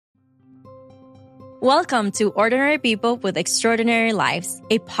Welcome to Ordinary People with Extraordinary Lives,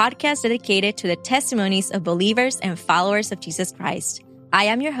 a podcast dedicated to the testimonies of believers and followers of Jesus Christ. I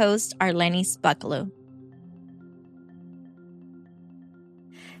am your host, Arlenis Bucklew.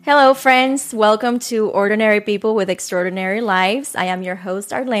 Hello, friends. Welcome to Ordinary People with Extraordinary Lives. I am your host,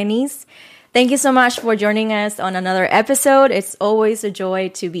 Arlenis. Thank you so much for joining us on another episode. It's always a joy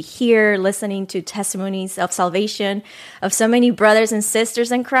to be here listening to testimonies of salvation of so many brothers and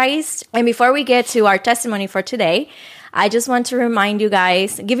sisters in Christ. And before we get to our testimony for today, I just want to remind you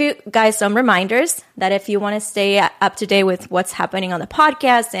guys, give you guys some reminders that if you want to stay up to date with what's happening on the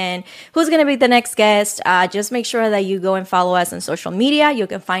podcast and who's going to be the next guest, just make sure that you go and follow us on social media. You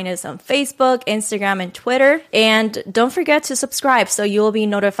can find us on Facebook, Instagram, and Twitter. And don't forget to subscribe so you'll be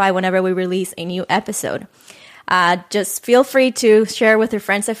notified whenever we release a new episode. Just feel free to share with your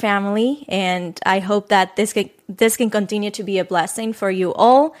friends and family. And I hope that this can continue to be a blessing for you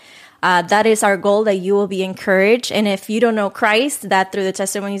all. That is our goal, that you will be encouraged. And if you don't know Christ, that through the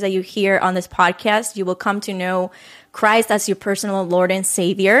testimonies that you hear on this podcast, you will come to know Christ as your personal Lord and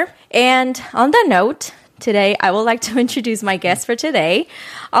Savior. And on that note, today, I would like to introduce my guest for today.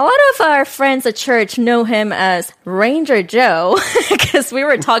 A lot of our friends at church know him as Ranger Joe, because we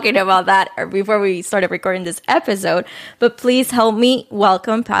were talking about that before we started recording this episode. But please help me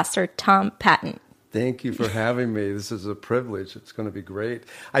welcome Pastor Tom Patton. Thank you for having me. This is a privilege. It's going to be great.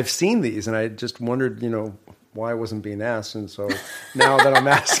 I've seen these, and I just wondered, why I wasn't being asked. And so now that I'm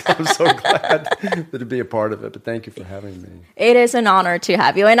asked, I'm so glad to be a part of it. But thank you for having me. It is an honor to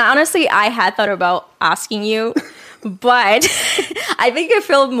have you. And honestly, I had thought about asking you, but I think I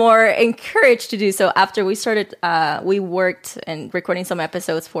feel more encouraged to do so after we started. We worked and recording some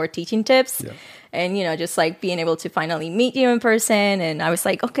episodes for Teaching Tips. Yeah. And, just like being able to finally meet you in person. And I was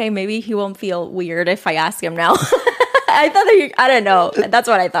like, okay, maybe he won't feel weird if I ask him now. I thought I don't know. That's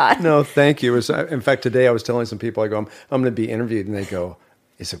what I thought. No, thank you. In fact, today I was telling some people, I go, I'm going to be interviewed. And they go,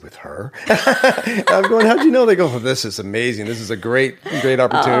 is it with her? I'm going, how'd you know? They go, well, this is amazing. This is a great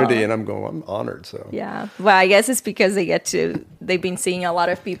opportunity. And I'm going, I'm honored. So yeah. Well, I guess it's because they've been seeing a lot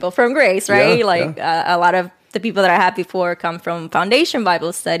of people from Grace, right? Yeah, a lot of the people that I had before come from Foundation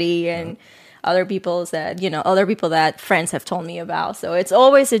Bible Study and other people that friends have told me about. So it's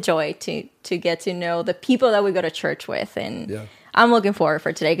always a joy to get to know the people that we go to church with. And I'm looking forward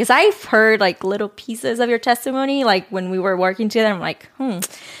for today because I've heard like little pieces of your testimony. Like when we were working together, I'm like, I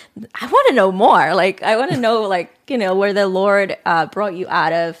want to know more. Like I want to know where the Lord brought you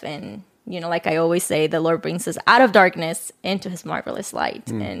out of. And, like I always say, the Lord brings us out of darkness into his marvelous light.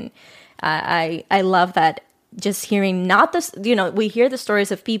 And I love that. Just hearing we hear the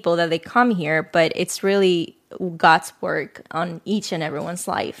stories of people that they come here, but it's really God's work on each and everyone's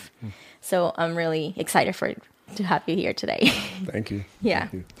life. So I'm really excited to have you here today. Thank you. Yeah.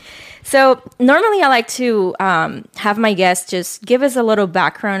 Thank you. So normally I like to have my guests just give us a little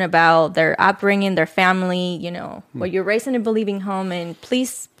background about their upbringing, their family, where you're raised in a believing home, and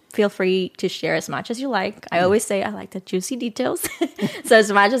please feel free to share as much as you like. I always say I like the juicy details. So as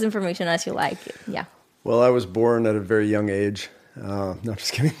much as information as you like. Yeah. Well, I was born at a very young age. No,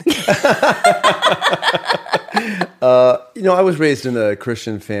 just kidding. I was raised in a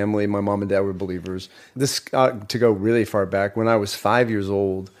Christian family. My mom and dad were believers. This to go really far back. When I was 5 years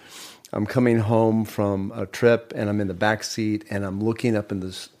old, I'm coming home from a trip, and I'm in the back seat, and I'm looking up in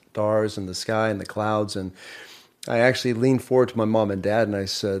the stars and the sky and the clouds, and I actually leaned forward to my mom and dad, and I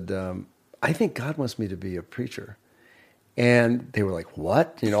said, I think God wants me to be a preacher. And they were like,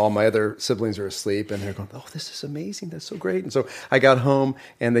 what? All my other siblings are asleep, and they're going, oh, this is amazing. That's so great. And so I got home,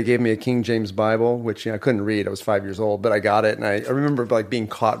 and they gave me a King James Bible, which I couldn't read. I was 5 years old, but I got it. And I remember being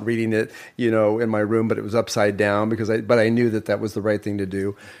caught reading it, in my room, but it was upside down but I knew that was the right thing to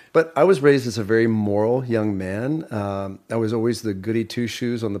do. But I was raised as a very moral young man. I was always the goody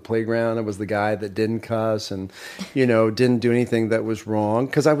two-shoes on the playground. I was the guy that didn't cuss and, didn't do anything that was wrong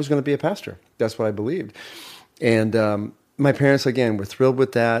because I was going to be a pastor. That's what I believed. And my parents, again, were thrilled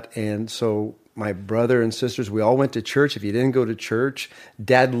with that. And so my brother and sisters, we all went to church. If you didn't go to church,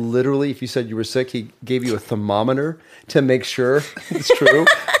 Dad literally, if you said you were sick, he gave you a thermometer to make sure it's true,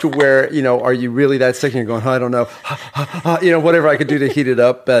 to where, are you really that sick? And you're going, I don't know, whatever I could do to heat it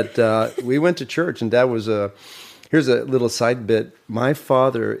up. But we went to church, and Dad was here's a little side bit. My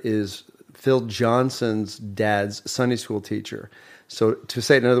father is Phil Johnson's dad's Sunday school teacher. So to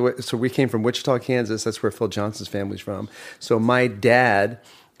say it another way, so we came from Wichita, Kansas. That's where Phil Johnson's family's from. So my dad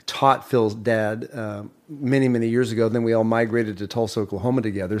taught Phil's dad many, many years ago. Then we all migrated to Tulsa, Oklahoma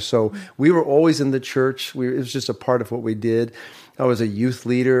together. So we were always in the church. It was just a part of what we did. I was a youth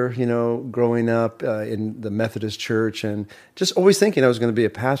leader, growing up in the Methodist church, and just always thinking I was going to be a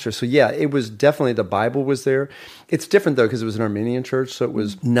pastor. So yeah, it was definitely, the Bible was there. It's different though, because it was an Armenian church, so it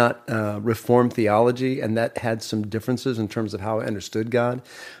was not Reformed theology, and that had some differences in terms of how I understood God.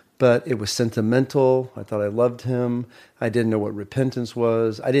 But it was sentimental. I thought I loved him. I didn't know what repentance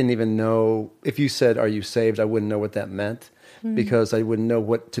was. I didn't even know, if you said, "Are you saved?" I wouldn't know what that meant, because I wouldn't know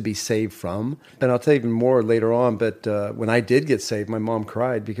what to be saved from. And I'll tell you even more later on, but when I did get saved, my mom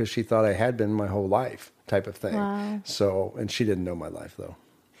cried because she thought I had been my whole life, type of thing. Wow. So, and she didn't know my life though.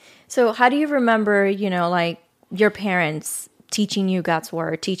 So how do you remember, like your parents teaching you God's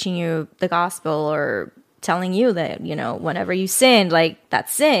word, teaching you the gospel, or telling you that, whenever you sinned, like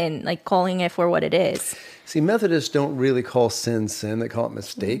that's sin, like calling it for what it is? See, Methodists don't really call sin, they call it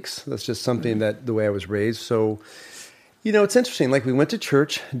mistakes. That's just something that the way I was raised. So, it's interesting. Like, we went to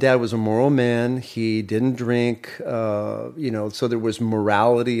church. Dad was a moral man. He didn't drink, so there was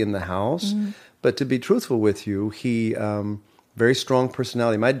morality in the house. But to be truthful with you, he, very strong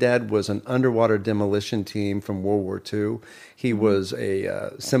personality. My dad was an underwater demolition team from World War II. He was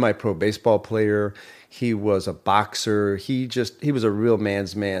a semi-pro baseball player. He was a boxer. He was a real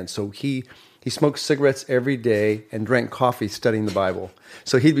man's man. So he smoked cigarettes every day and drank coffee studying the Bible.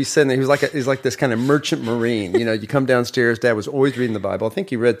 So he'd be sitting there. He's like this kind of merchant marine. You come downstairs. Dad was always reading the Bible. I think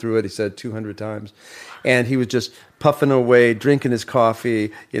he read through it, he said, 200 times. And he was just puffing away, drinking his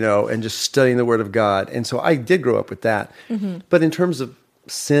coffee, and just studying the Word of God. And so I did grow up with that. But in terms of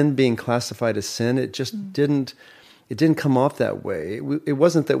sin being classified as sin, it just didn't come off that way. It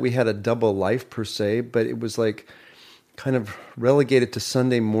wasn't that we had a double life per se, but it was like kind of relegated to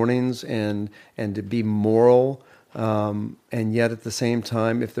Sunday mornings and to be moral. And yet at the same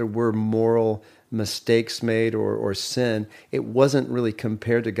time, if there were moral mistakes made or sin, it wasn't really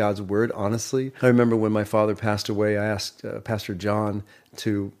compared to God's word, honestly. I remember when my father passed away, I asked Pastor John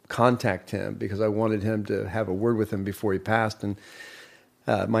to contact him because I wanted him to have a word with him before he passed. And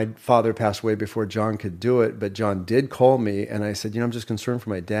my father passed away before John could do it, but John did call me, and I said, I'm just concerned for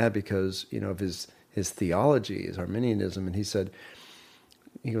my dad because, of his theology, his Arminianism. And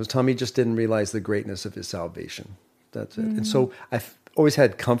he goes, Tommy just didn't realize the greatness of his salvation. That's it. And so I've always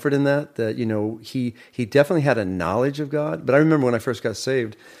had comfort in that he definitely had a knowledge of God. But I remember when I first got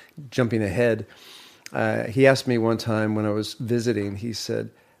saved, jumping ahead, he asked me one time when I was visiting, he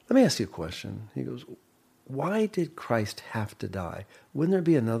said, let me ask you a question. He goes, why did Christ have to die? Wouldn't there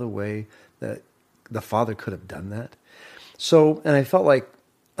be another way that the Father could have done that? So, and I felt like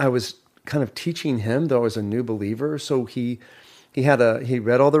I was kind of teaching him, though I was a new believer. So he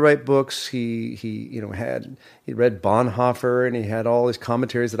read all the right books. He read Bonhoeffer, and he had all his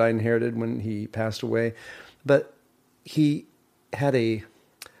commentaries that I inherited when he passed away. But he had a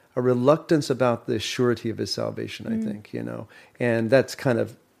reluctance about the surety of his salvation, I think, and that's kind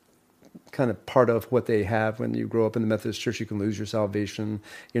of part of what they have when you grow up in the Methodist Church. You can lose your salvation.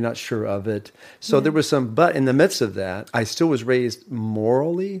 You're not sure of it. So there was but in the midst of that, I still was raised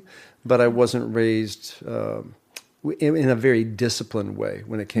morally, but I wasn't raised in a very disciplined way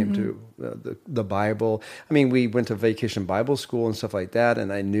when it came to the Bible. I mean, we went to vacation Bible school and stuff like that,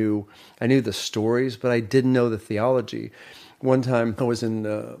 and I knew the stories, but I didn't know the theology. One time I was in,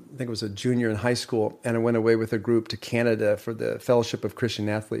 I think it was a junior in high school, and I went away with a group to Canada for the Fellowship of Christian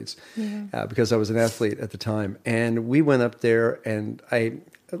Athletes because I was an athlete at the time. And we went up there, and a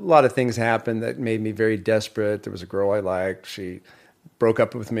lot of things happened that made me very desperate. There was a girl I liked. She broke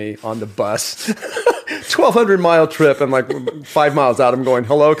up with me on the bus. 1,200-mile trip. I'm like 5 miles out. I'm going,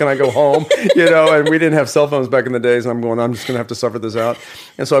 hello, can I go home? And we didn't have cell phones back in the days. And I'm going, I'm just going to have to suffer this out.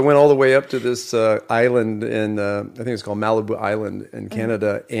 And so I went all the way up to this island in, I think it's called Malibu Island in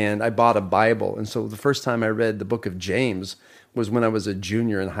Canada. And I bought a Bible. And so the first time I read the book of James was when I was a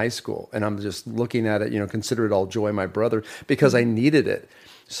junior in high school. And I'm just looking at it, consider it all joy, my brother, because I needed it.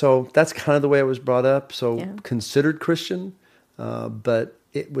 So that's kind of the way I was brought up. So considered Christian, but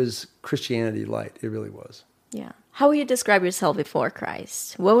it was Christianity light. It really was. Yeah. How would you describe yourself before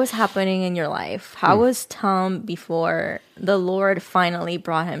Christ? What was happening in your life? How was Tom before the Lord finally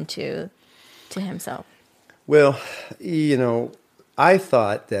brought him to himself? Well, I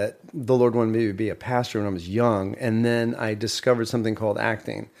thought that the Lord wanted me to be a pastor when I was young, and then I discovered something called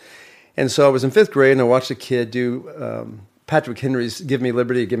acting. And so I was in 5th grade, and I watched a kid do Patrick Henry's Give Me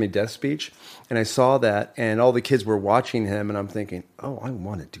Liberty, Give Me Death speech. And I saw that, and all the kids were watching him, and I'm thinking, oh, I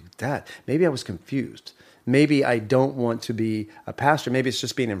want to do that. Maybe I was confused. Maybe I don't want to be a pastor. Maybe it's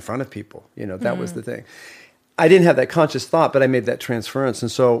just being in front of people. That was the thing. I didn't have that conscious thought, but I made that transference.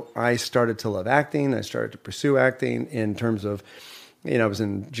 And so I started to love acting. I started to pursue acting in terms of, I was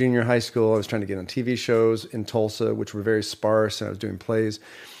in junior high school. I was trying to get on TV shows in Tulsa, which were very sparse, and I was doing plays.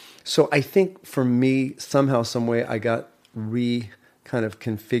 So I think for me, somehow, some way, I got kind of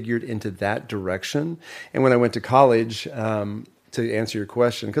configured into that direction. And when I went to college, to answer your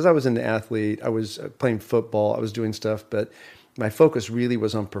question, because I was an athlete, I was playing football, I was doing stuff, but my focus really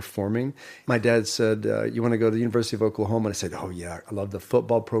was on performing. My dad said, you want to go to the University of Oklahoma? And I said, oh yeah, I love the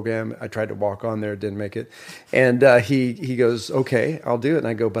football program. I tried to walk on there, didn't make it. And he goes, okay, I'll do it. And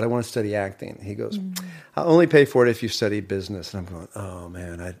I go, but I want to study acting. He goes, I'll only pay for it if you study business. And I'm going, oh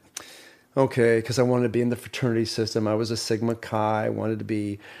man, okay, because I wanted to be in the fraternity system. I was a Sigma Chi. I wanted to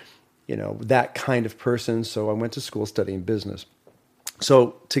be, that kind of person. So I went to school studying business.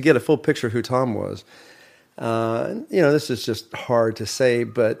 So to get a full picture of who Tom was, this is just hard to say,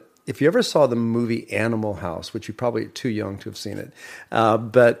 but if you ever saw the movie Animal House, which you're probably too young to have seen it,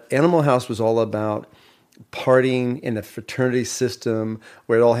 but Animal House was all about partying in a fraternity system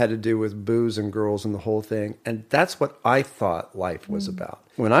where it all had to do with booze and girls and the whole thing. And that's what I thought life was about.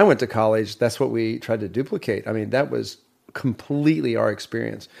 When I went to college, that's what we tried to duplicate. I mean, that was completely our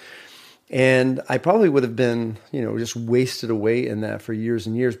experience. And I probably would have been, just wasted away in that for years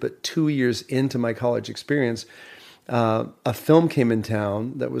and years. But 2 years into my college experience, a film came in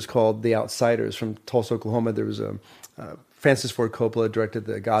town that was called The Outsiders from Tulsa, Oklahoma. There was Francis Ford Coppola directed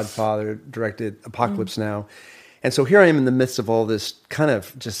The Godfather, directed Apocalypse Now. And so here I am in the midst of all this kind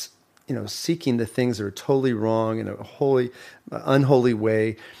of just, seeking the things that are totally wrong in a unholy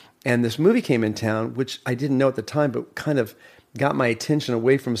way. And this movie came in town, which I didn't know at the time, but kind of got my attention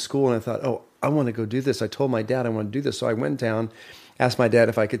away from school, and I thought, oh, I want to go do this. I told my dad I want to do this. So I went down, asked my dad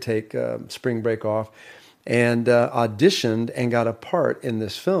if I could take spring break off, and auditioned and got a part in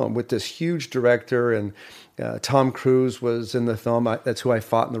this film with this huge director. And Tom Cruise was in the film. That's who I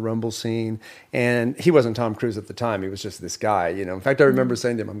fought in the Rumble scene. And he wasn't Tom Cruise at the time. He was just this guy, In fact, I remember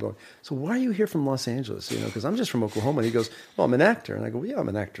saying to him, I'm going, so why are you here from Los Angeles? Because I'm just from Oklahoma. And he goes, well, I'm an actor. And I go, well, yeah, I'm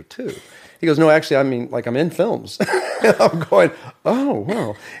an actor too. He goes, no, actually, I mean, like I'm in films. And I'm going, oh,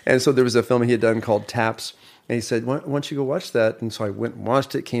 wow. And so there was a film he had done called Taps. And he said, why don't you go watch that? And so I went and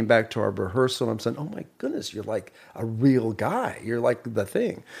watched it, came back to our rehearsal. And I'm saying, oh my goodness, you're like a real guy. You're like the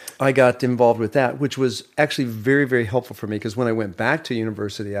thing. I got involved with that, which was actually very, very helpful for me. Because when I went back to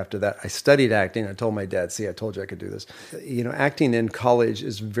university after that, I studied acting. I told my dad, see, I told you I could do this. Acting in college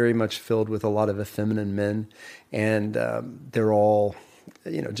is very much filled with a lot of effeminate men. And they're all...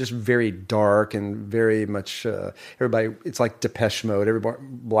 just very dark and very much everybody. It's like Depeche Mode. Everybody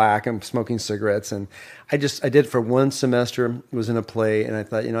black and smoking cigarettes. And I did it for one semester. Was in a play, and I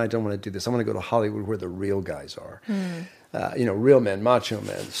thought, I don't want to do this. I want to go to Hollywood where the real guys are. Real men, macho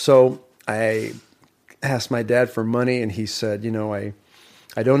men. So I asked my dad for money, and he said,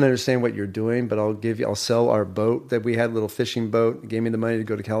 I don't understand what you're doing, but I'll sell our boat that we had, a little fishing boat. He gave me the money to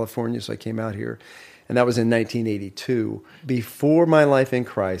go to California, so I came out here. And that was in 1982. Before my life in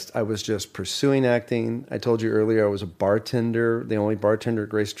Christ, I was just pursuing acting. I told you earlier I was a bartender, the only bartender at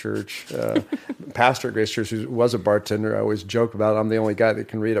Grace Church, pastor at Grace Church who was a bartender. I always joke about I'm the only guy that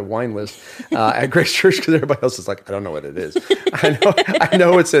can read a wine list at Grace Church because everybody else is like, I don't know what it is. I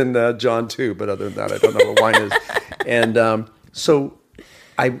know it's in John 2, but other than that, I don't know what wine is. And so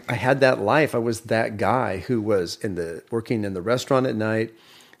I had that life. I was that guy who was working in the restaurant at night,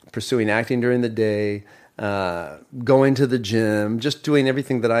 pursuing acting during the day, going to the gym, just doing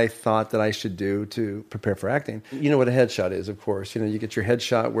everything that I thought that I should do to prepare for acting. You know what a headshot is, of course. You get your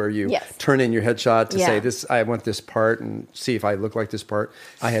headshot where you turn in your headshot to say, "This, I want this part," and see if I look like this part.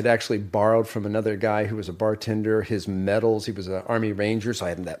 I had actually borrowed from another guy who was a bartender his medals. He was an Army Ranger, so I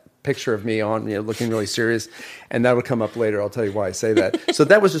had that picture of me on, looking really serious, and that would come up later. I'll tell you why I say that. So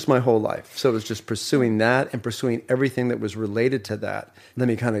that was just my whole life. So it was just pursuing that and pursuing everything that was related to that. Let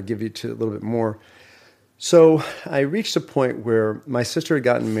me kind of give you a little bit more. So I reached a point where my sister had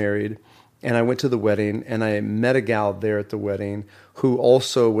gotten married, and I went to the wedding, and I met a gal there at the wedding who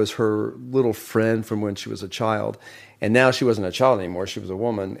also was her little friend from when she was a child. And now she wasn't a child anymore. She was a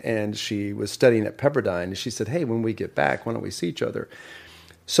woman, and she was studying at Pepperdine. And she said, hey, when we get back, why don't we see each other?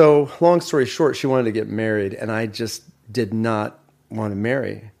 So long story short, she wanted to get married, and I just did not want to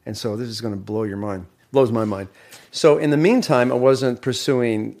marry. And so this is going to blows my mind. So in the meantime, I wasn't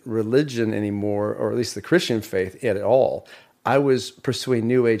pursuing religion anymore, or at least the Christian faith at all. I was pursuing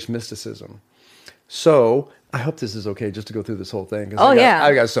New Age mysticism. So I hope this is okay just to go through this whole thing.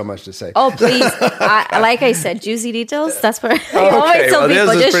 I got so much to say. Oh, please. Like I said, juicy details. That's what I always tell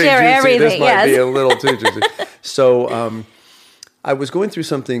people. Just share everything. This might be a little too juicy. So I was going through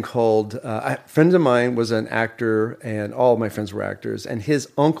something called, a friend of mine was an actor, and all of my friends were actors, and his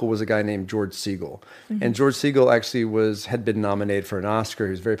uncle was a guy named George Segal. And George Segal actually had been nominated for an Oscar.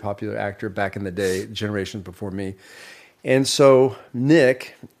 He was a very popular actor back in the day, generations before me. And so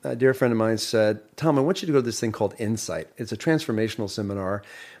Nick, a dear friend of mine, said, Tom, I want you to go to this thing called Insight. It's a transformational seminar.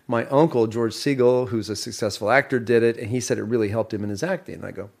 My uncle, George Segal, who's a successful actor, did it, and he said it really helped him in his acting. And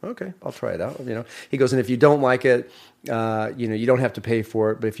I go, okay, I'll try it out. He goes, and if you don't like it, you don't have to pay for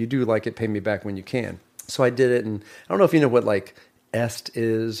it, but if you do like it, pay me back when you can. So I did it, and I don't know if you know what like EST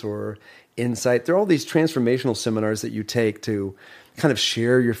is or Insight. There are all these transformational seminars that you take to kind of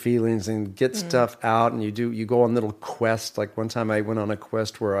share your feelings and get stuff out, and you go on little quests. Like one time I went on a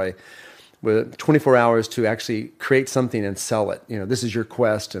quest where with 24 hours to actually create something and sell it. This is your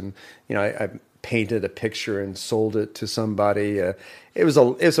quest, and I painted a picture and sold it to somebody. It was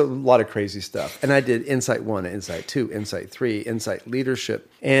a lot of crazy stuff. And I did Insight 1, Insight 2, Insight 3, Insight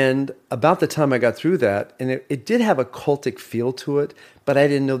Leadership. And about the time I got through that, and it did have a cultic feel to it, but I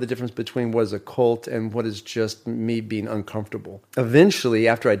didn't know the difference between what is a cult and what is just me being uncomfortable. Eventually,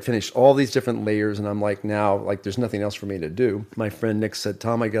 after I'd finished all these different layers, and I'm like, now, like, there's nothing else for me to do, my friend Nick said,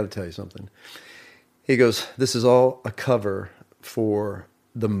 Tom, I got to tell you something. He goes, this is all a cover for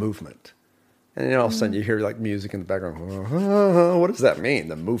the movement. And all of a sudden you hear like music in the background. What does that mean,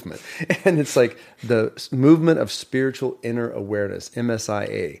 the movement? And it's like the movement of spiritual inner awareness,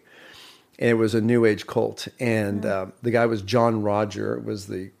 MSIA. And it was a New Age cult. And the guy was John Roger,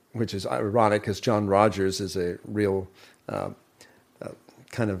 which is ironic because John Rogers is a real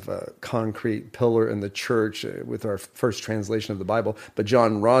kind of concrete pillar in the church with our first translation of the Bible. But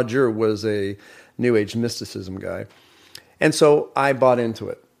John Roger was a New Age mysticism guy. And so I bought into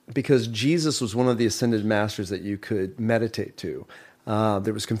it, because Jesus was one of the ascended masters that you could meditate to.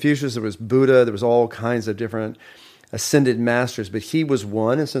 There was Confucius, there was Buddha, there was all kinds of different ascended masters, but he was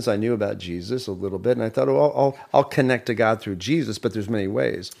one. And since I knew about Jesus a little bit, and I thought, I'll connect to God through Jesus, but there's many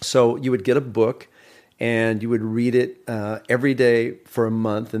ways. So you would get a book, and you would read it every day for a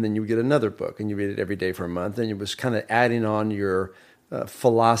month, and then you would get another book, and you read it every day for a month, and it was kind of adding on your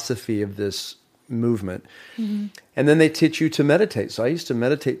philosophy of this movement. Mm-hmm. And then they teach you to meditate. So I used to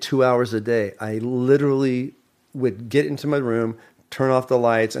meditate 2 hours a day. I literally would get into my room, turn off the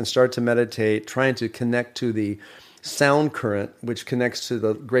lights, and start to meditate, trying to connect to the sound current, which connects to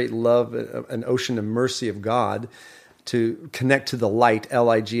the great love, an ocean of mercy of God, to connect to the light,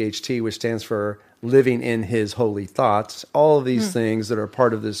 L-I-G-H-T, which stands for living in his holy thoughts, all of these things that are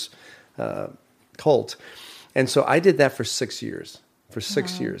part of this cult. And so I did that for 6 years,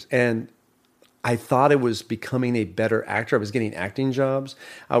 And I thought I was becoming a better actor. I was getting acting jobs.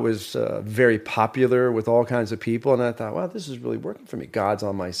 I was very popular with all kinds of people. And I thought, wow, this is really working for me. God's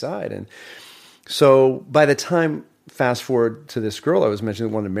on my side. And so by the time, fast forward to this girl I was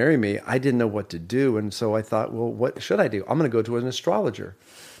mentioning that wanted to marry me, I didn't know what to do. And so I thought, well, what should I do? I'm going to go to an astrologer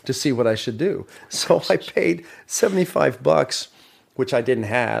to see what I should do. So I paid $75, which I didn't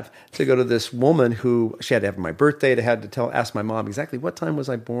have, to go to this woman who, she had to have my birthday, ask my mom exactly what time was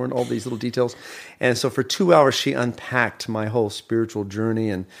I born, all these little details. And so for 2 hours, she unpacked my whole spiritual journey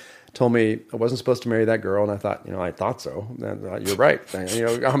and told me I wasn't supposed to marry that girl. And I thought, I thought so. You're right.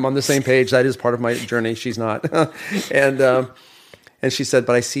 I'm on the same page. That is part of my journey. She's not. And she said,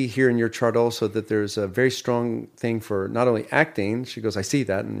 but I see here in your chart also that there's a very strong thing for not only acting. She goes, I see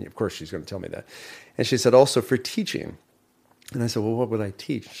that. And of course, she's going to tell me that. And she said, also for teaching. And I said, well, what would I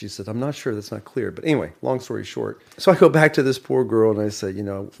teach? She said, I'm not sure. That's not clear. But anyway, long story short. So I go back to this poor girl and I said,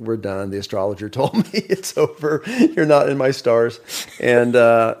 we're done. The astrologer told me it's over. You're not in my stars. And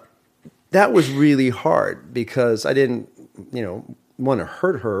that was really hard because I didn't, want to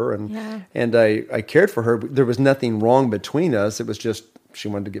hurt her. And I cared for her. There was nothing wrong between us. It was just she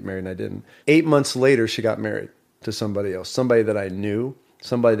wanted to get married and I didn't. 8 months later, she got married to somebody else, somebody that I knew.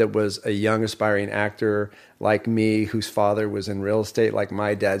 Somebody that was a young aspiring actor like me, whose father was in real estate like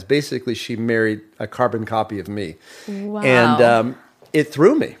my dad's. Basically, she married a carbon copy of me. Wow. And it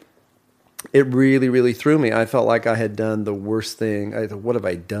threw me. It really, really threw me. I felt like I had done the worst thing. I thought, what have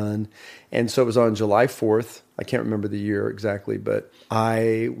I done? And so it was on July 4th. I can't remember the year exactly, but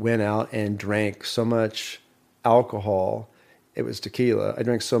I went out and drank so much alcohol. It was tequila. I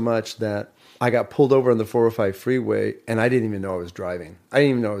drank so much that I got pulled over on the 405 freeway, and I didn't even know I was driving. I didn't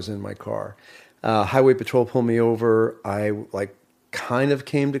even know I was in my car. Highway patrol pulled me over. I kind of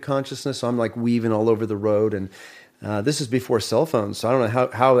came to consciousness, so I'm weaving all over the road. And this is before cell phones, so I don't know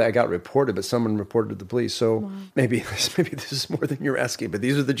how I got reported, but someone reported to the police. So maybe this is more than you're asking, but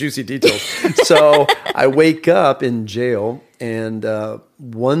these are the juicy details. So I wake up in jail and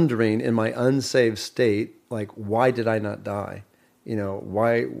wondering in my unsaved state, why did I not die?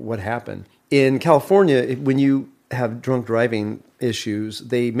 what happened? In California, when you have drunk driving issues,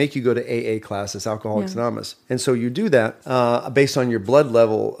 they make you go to AA classes, Alcoholics Anonymous. And so you do that based on your blood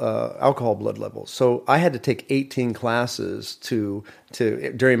level, alcohol blood level. So I had to take 18 classes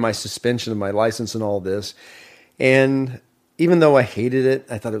during my suspension of my license and all this. And even though I hated it,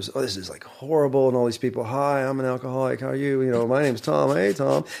 I thought this is like horrible. And all these people, hi, I'm an alcoholic. How are you? My name's Tom. Hey,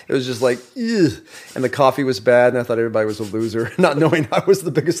 Tom. It was just like, ugh. And the coffee was bad. And I thought everybody was a loser, not knowing I was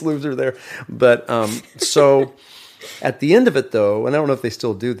the biggest loser there. But so at the end of it, though, and I don't know if they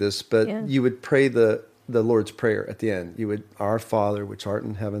still do this, but you would pray the Lord's Prayer at the end. You would, Our Father, which art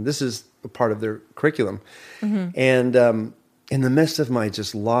in heaven. This is a part of their curriculum. Mm-hmm. And in the midst of my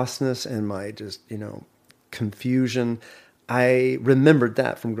just lostness and my just, confusion, I remembered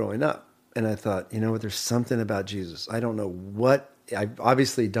that from growing up. And I thought, there's something about Jesus. I don't know what, I've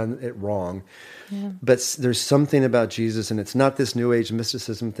obviously done it wrong, but there's something about Jesus, and it's not this New Age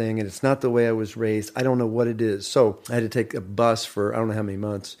mysticism thing, and it's not the way I was raised. I don't know what it is. So I had to take a bus for I don't know how many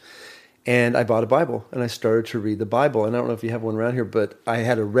months, and I bought a Bible, and I started to read the Bible. And I don't know if you have one around here, but I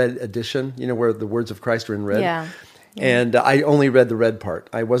had a red edition, where the words of Christ are in red. Yeah. And I only read the red part.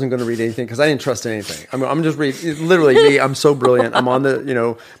 I wasn't going to read anything because I didn't trust anything. I'm just reading, literally me, I'm so brilliant. I'm on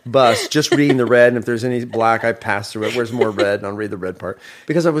the, bus just reading the red. And if there's any black, I pass through it. Where's more red? And I'll read the red part.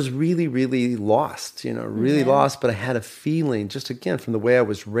 Because I was really, really lost, really lost. But I had a feeling, just again, from the way I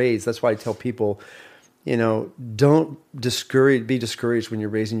was raised. That's why I tell people, don't be discouraged when you're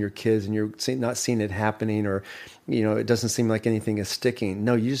raising your kids and you're not seeing it happening, or, it doesn't seem like anything is sticking.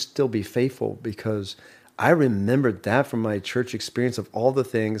 No, you still be faithful, because I remembered that from my church experience of all the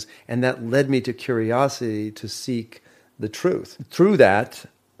things, and that led me to curiosity to seek the truth. Through that,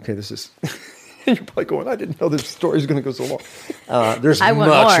 this is, you're probably going, I didn't know this story was going to go so long. There's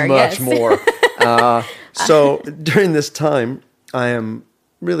much more. So during this time, I am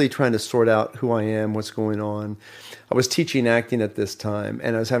really trying to sort out who I am, what's going on. I was teaching acting at this time,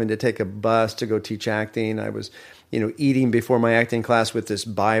 and I was having to take a bus to go teach acting. I was, eating before my acting class with this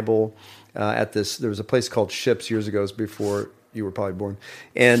Bible. There was a place called Ships years ago, before you were probably born,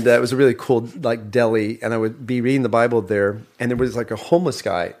 and it was a really cool deli, and I would be reading the Bible there, and there was a homeless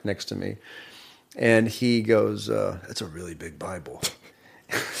guy next to me, and he goes, "That's a really big Bible,"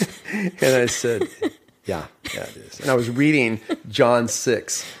 and I said, "Yeah, it is." And I was reading John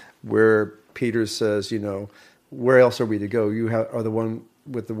 6, where Peter says, "Where else are we to go? You are the one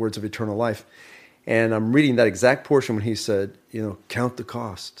with the words of eternal life," and I'm reading that exact portion when he said, "Count the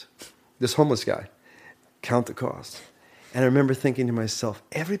cost." This homeless guy, count the cost. And I remember thinking to myself,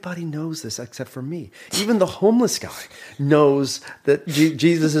 everybody knows this except for me. Even the homeless guy knows that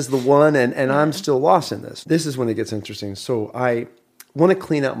Jesus is the one, and I'm still lost in this. This is when it gets interesting. So I want to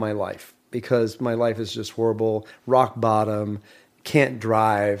clean out my life, because my life is just horrible, rock bottom, can't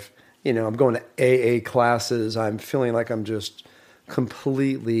drive. I'm going to AA classes. I'm feeling like I'm just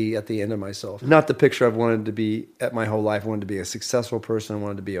completely at the end of myself. Not the picture I've wanted to be at my whole life. I wanted to be a successful person. I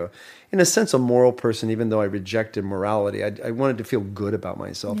wanted to be in a sense, a moral person, even though I rejected morality. I wanted to feel good about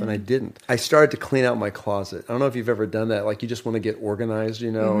myself, and I didn't. I started to clean out my closet. I don't know if you've ever done that. You just want to get organized,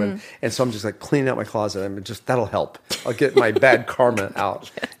 and so I'm just cleaning out my closet. That'll help. I'll get my bad karma out,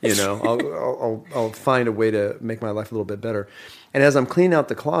 I'll find a way to make my life a little bit better. And as I'm cleaning out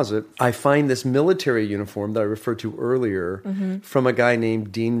the closet, I find this military uniform that I referred to earlier from a guy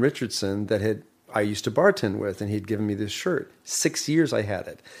named Dean Richardson that I used to bartend with, and he'd given me this shirt. 6 years I had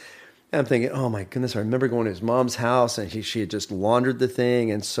it. And I'm thinking, oh my goodness, I remember going to his mom's house, and she had just laundered the thing,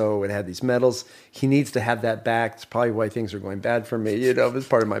 and so it had these medals. He needs to have that back. It's probably why things are going bad for me. It's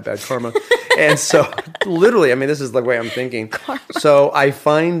part of my bad karma. And so literally, this is the way I'm thinking. Karma. So I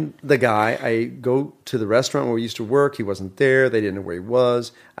find the guy. I go to the restaurant where we used to work. He wasn't there. They didn't know where he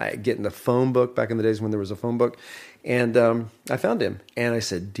was. I get in the phone book back in the days when there was a phone book. And I found him, and I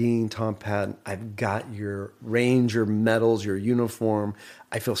said, "Dean, Tom Patton, I've got your Ranger medals, your uniform.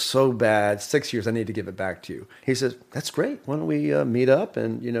 I feel so bad. 6 years, I need to give it back to you." He says, "That's great. Why don't we meet up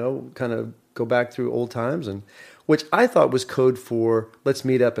and, kind of go back through old times?" And which I thought was code for, let's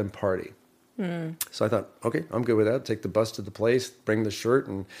meet up and party. So I thought, okay, I'm good with that. Take the bus to the place, bring the shirt.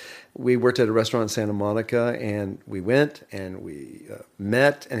 And we worked at a restaurant in Santa Monica, and we went and we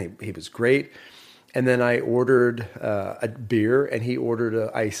met, and he was great. And then I ordered a beer, and he ordered an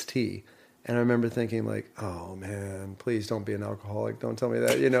iced tea. And I remember thinking oh man, please don't be an alcoholic. Don't tell me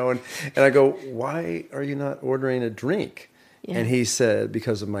that, And I go, why are you not ordering a drink? Yeah. And he said,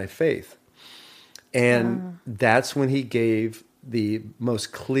 because of my faith. And that's when he gave the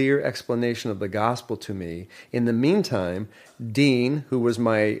most clear explanation of the gospel to me. In the meantime, Dean, who was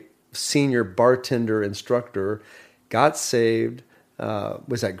my senior bartender instructor, got saved,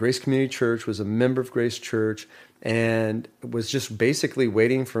 was at Grace Community Church, was a member of Grace Church, and was just basically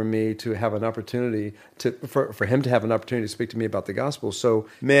waiting for me to have an opportunity for him to have an opportunity to speak to me about the gospel. So,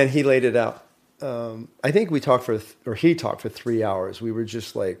 man, he laid it out. I think he talked for 3 hours. We were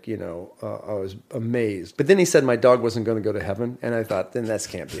just like, I was amazed. But then he said my dog wasn't going to go to heaven, and I thought, then that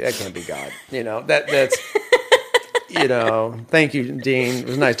can't be God. That's. Thank you, Dean. It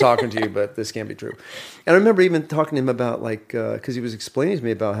was nice talking to you, but this can't be true. And I remember even talking to him about because he was explaining to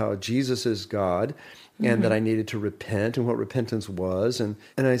me about how Jesus is God, and that I needed to repent and what repentance was. And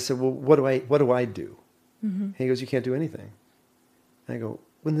I said, well, what do I do? And he goes, you can't do anything. And I go,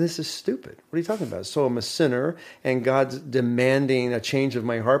 well, this is stupid. What are you talking about? So I'm a sinner, and God's demanding a change of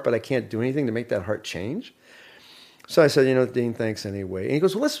my heart, but I can't do anything to make that heart change? So I said, Dean, thanks anyway. And he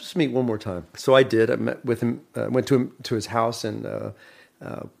goes, well, let's just meet one more time. So I did. I met with him, went to his house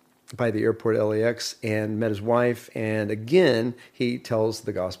by the airport LAX, and met his wife. And again, he tells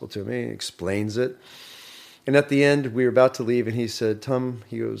the gospel to me, explains it. And at the end, we were about to leave, and he said, Tom,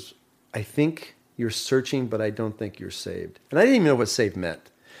 he goes, I think you're searching, but I don't think you're saved. And I didn't even know what saved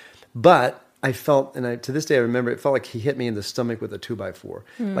meant. But I felt, and to this day I remember, it felt like he hit me in the stomach with a 2x4.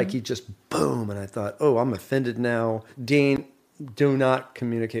 Like he just, boom, and I thought, oh, I'm offended now. Dean, do not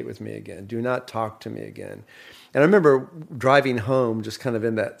communicate with me again. Do not talk to me again. And I remember driving home just kind of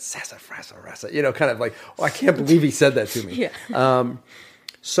in that sassafras, kind of like, oh, I can't believe he said that to me. Yeah.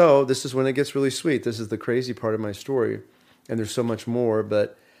 So this is when it gets really sweet. This is the crazy part of my story, and there's so much more.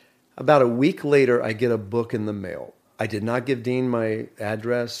 But about a week later, I get a book in the mail. I did not give Dean my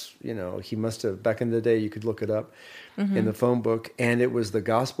address. He must have, back in the day, you could look it up in the phone book. And it was The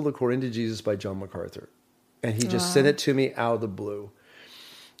Gospel According to Jesus by John MacArthur. And he just sent it to me out of the blue.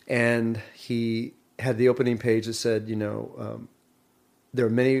 And he had the opening page that said, there are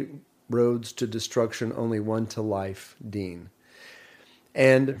many roads to destruction, only one to life, Dean.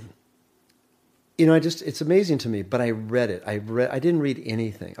 And it's amazing to me, but I read it. I didn't read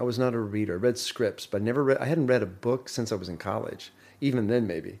anything. I was not a reader. I read scripts, but I hadn't read a book since I was in college. Even then,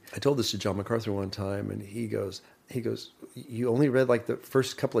 maybe. I told this to John MacArthur one time, and he goes, you only read like the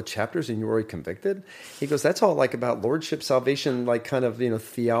first couple of chapters and you were already convicted? He goes, that's all like about lordship, salvation, like kind of,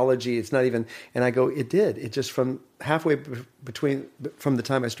 theology. It's not even, and I go, it did. It just from halfway from the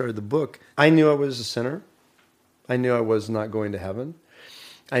time I started the book, I knew I was a sinner. I knew I was not going to heaven.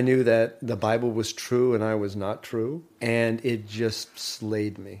 I knew that the Bible was true and I was not true. And it just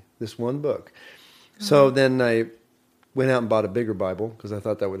slayed me, this one book. So then I went out and bought a bigger Bible because I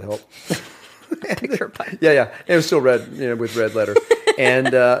thought that would help. Bigger Bible. Yeah. It was still red, with red letter.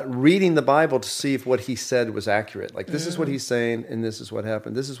 And reading the Bible to see if what he said was accurate. Like, this is what he's saying and this is what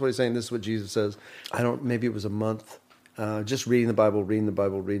happened. This is what he's saying, this is what Jesus says. Maybe it was a month. Just reading the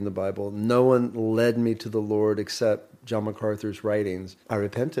Bible. No one led me to the Lord except John MacArthur's writings. I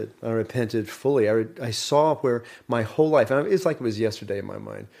repented fully. I saw where my whole life, and it's like it was yesterday in my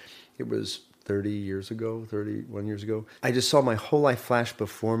mind. It was 31 years ago. I just saw my whole life flash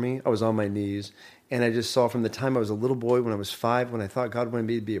before me. I was on my knees. And I just saw from the time I was a little boy, when I was 5, when I thought God wanted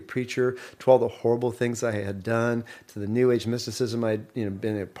me to be a preacher, to all the horrible things I had done, to the New Age mysticism I'd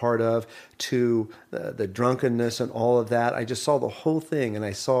been a part of, to the drunkenness and all of that. I just saw the whole thing, and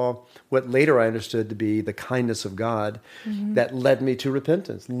I saw what later I understood to be the kindness of God that led me to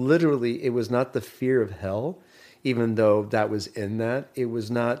repentance. Literally, it was not the fear of hell, even though that was in that. It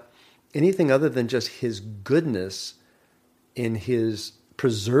was not anything other than just his goodness in his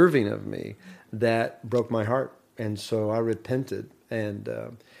preserving of me that broke my heart. And so I repented, and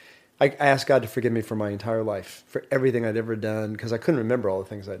I asked God to forgive me for my entire life, for everything I'd ever done, because I couldn't remember all the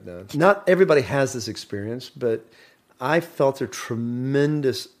things I'd done. Not everybody has this experience, but I felt a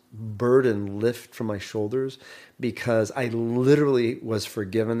tremendous burden lift from my shoulders because I literally was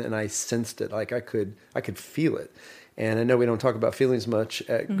forgiven, and I sensed it. Like I could feel it. And I know we don't talk about feelings much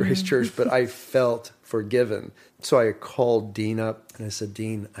at Grace Church, but I felt forgiven. So I called Dean up, and I said,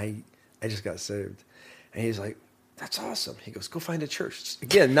 Dean, I just got saved. And he's like, that's awesome. He goes, go find a church.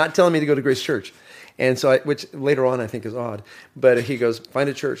 Again, not telling me to go to Grace Church. And so which later on I think is odd, but he goes, find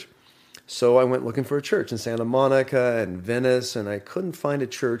a church. So I went looking for a church in Santa Monica and Venice, and I couldn't find a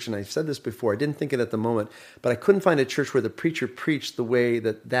church. And I've said this before, I didn't think it at the moment, but I couldn't find a church where the preacher preached the way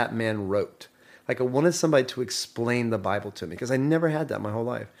that man wrote. Like I wanted somebody to explain the Bible to me, because I never had that my whole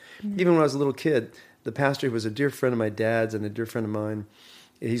life. Even when I was a little kid, the pastor, who was a dear friend of my dad's and a dear friend of mine,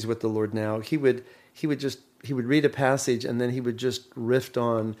 he's with the Lord now, he would read a passage, and then he would just riff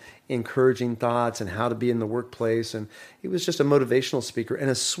on encouraging thoughts and how to be in the workplace. And he was just a motivational speaker and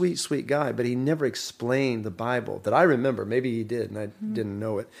a sweet, sweet guy, but he never explained the Bible that I remember. Maybe he did, and I didn't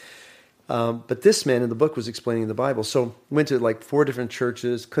know it. But this man in the book was explaining the Bible. So went to like 4 different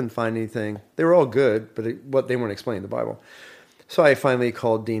churches, couldn't find anything. They were all good, but they weren't explaining the Bible. So I finally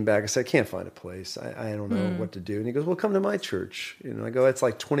called Dean back. I said, I can't find a place. I don't know what to do. And he goes, well, come to my church. I go, it's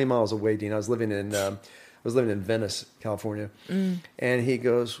like 20 miles away, Dean. I was living in Venice, California. And he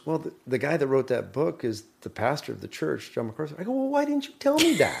goes, well, the guy that wrote that book is the pastor of the church, John MacArthur. I go, well, why didn't you tell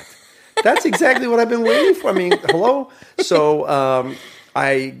me that? That's exactly what I've been waiting for. I mean, hello? So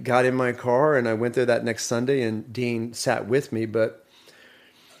I got in my car and I went there that next Sunday, and Dean sat with me, but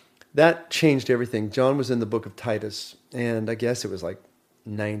that changed everything. John was in the book of Titus, and I guess it was like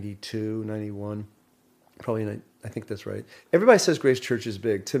 92, 91, probably, I think that's right. Everybody says Grace Church is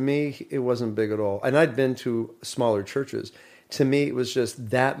big. To me, it wasn't big at all. And I'd been to smaller churches. To me, it was just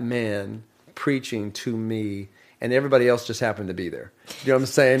that man preaching to me, and everybody else just happened to be there. You know what I'm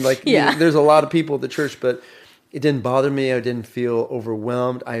saying? Like, there's a lot of people at the church, but it didn't bother me. I didn't feel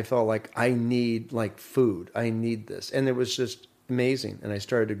overwhelmed. I felt like I need like food. I need this. And it was just amazing. And I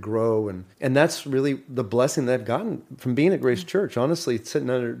started to grow. And that's really the blessing that I've gotten from being at Grace Church. Honestly, sitting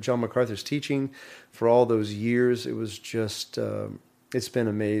under John MacArthur's teaching for all those years, it was just, it's been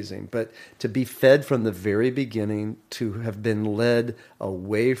amazing. But to be fed from the very beginning, to have been led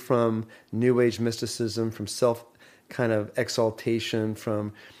away from New Age mysticism, from self kind of exaltation,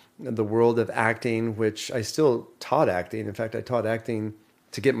 from the world of acting, which I still taught acting. In fact, I taught acting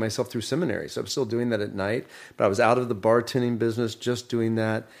to get myself through seminary. So I'm still doing that at night. But I was out of the bartending business, just doing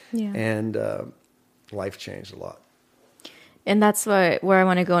that. Yeah. And life changed a lot. And that's where I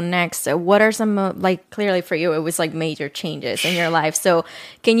want to go next. So what are some, like, clearly for you, it was like major changes in your life. So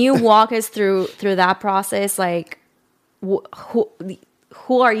can you walk us through that process? Like,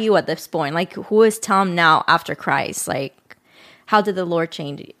 who are you at this point? Like, who is Tom now after Christ? Like, how did the Lord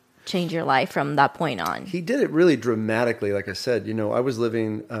change your life from that point on? He did it really dramatically. Like I said, I was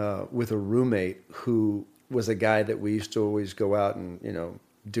living with a roommate who was a guy that we used to always go out and,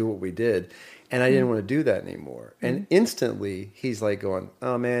 do what we did. And I didn't want to do that anymore. And instantly he's like going,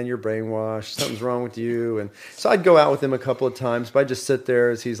 oh man, you're brainwashed. Something's wrong with you. And so I'd go out with him a couple of times, but I'd just sit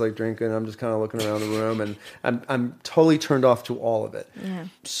there as he's like drinking. I'm just kind of looking around the room, and I'm totally turned off to all of it. Yeah.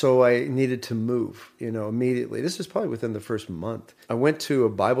 So I needed to move, immediately. This was probably within the first month. I went to a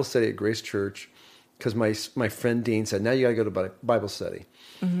Bible study at Grace Church because my friend Dean said, now you got to go to Bible study.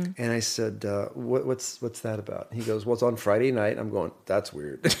 Mm-hmm. And I said, what's that about? He goes, well, it's on Friday night. I'm going, that's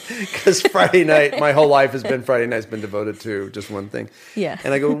weird. Because Friday night, my whole life has been, Friday night's been devoted to just one thing. Yeah.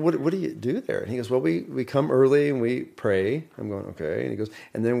 And I go, what do you do there? And he goes, well, we come early and we pray. I'm going, okay. And he goes,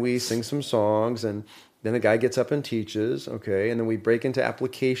 and then we sing some songs, and then the guy gets up and teaches, okay, and then we break into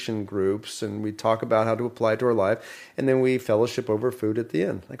application groups, and we talk about how to apply it to our life, and then we fellowship over food at the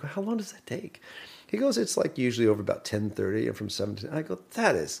end. I go, how long does that take? He goes, it's like usually over about 10:30 and from 7 to 10. I go,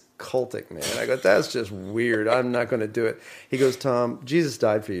 that is cultic, man. I go, that's just weird. I'm not going to do it. He goes, Tom, Jesus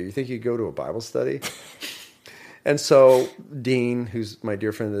died for you. You think you could go to a Bible study? And so Dean, who's my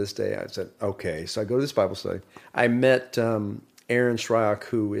dear friend to this day, I said, okay. So I go to this Bible study. I met Aaron Shryock,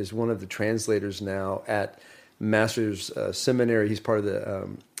 who is one of the translators now at Master's Seminary. He's part of the,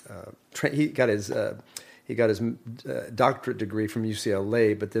 he got his doctorate degree from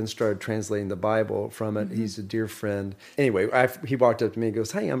UCLA, but then started translating the Bible from it. Mm-hmm. He's a dear friend. Anyway, he walked up to me and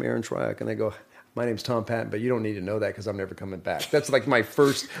goes, hey, I'm Aaron Shryock. And I go, my name's Tom Patton, but you don't need to know that because I'm never coming back. That's like my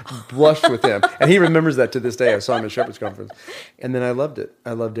first blush with him. And he remembers that to this day. I saw him at Shepherd's Conference. And then I loved it.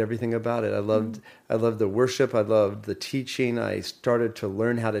 I loved everything about it. I loved the worship. I loved the teaching. I started to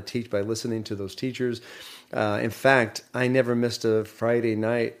learn how to teach by listening to those teachers. In fact, I never missed a Friday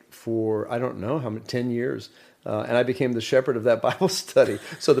night for, I don't know how many, 10 years. And I became the shepherd of that Bible study.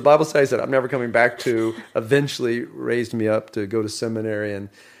 So the Bible study that I'm never coming back to eventually raised me up to go to seminary. And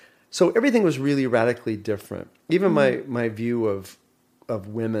so everything was really radically different. Even my view of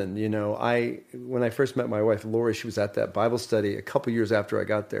women, when I first met my wife, Lori, she was at that Bible study a couple years after I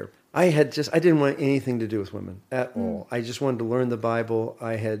got there. I didn't want anything to do with women at all. I just wanted to learn the Bible.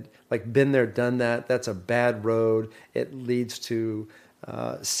 I had been there, done that. That's a bad road. It leads to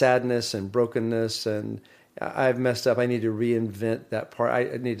sadness and brokenness, and I've messed up. I need to reinvent that part.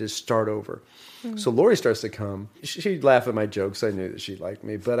 I need to start over. So Lori starts to come. She'd laugh at my jokes. I knew that she liked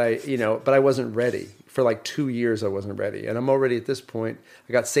me, but I wasn't ready. For 2 years, I wasn't ready. And I'm already at this point,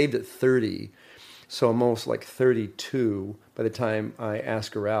 I got saved at 30. So I'm almost 32 by the time I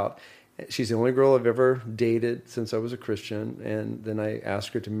ask her out. She's the only girl I've ever dated since I was a Christian. And then I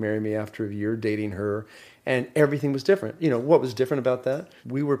asked her to marry me after a year dating her. And everything was different. What was different about that?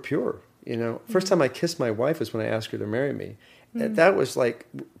 We were pure. First time I kissed my wife was when I asked her to marry me. That was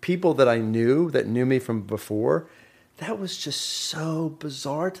people that I knew, that knew me from before, that was just so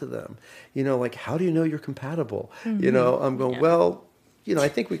bizarre to them. Like, how do you know you're compatible? I'm going, well, I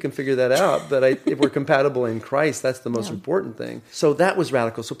think we can figure that out. But if we're compatible in Christ, that's the most important thing. So that was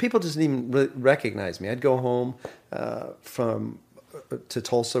radical. So people just didn't even recognize me. I'd go home to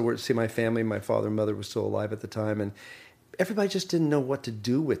Tulsa to see my family. My father and mother were still alive at the time. And everybody just didn't know what to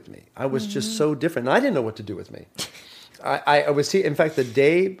do with me. I was just so different. And I didn't know what to do with me. I was, in fact, the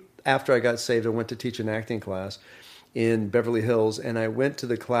day after I got saved, I went to teach an acting class in Beverly Hills. And I went to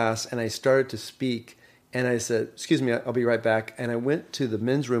the class and I started to speak. And I said, excuse me, I'll be right back. And I went to the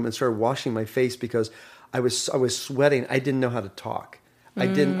men's room and started washing my face because I was sweating. I didn't know how to talk.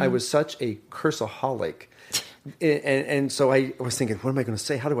 I was such a cursaholic. And so I was thinking, what am I going to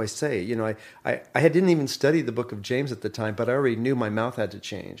say? How do I say? I didn't even study the book of James at the time, but I already knew my mouth had to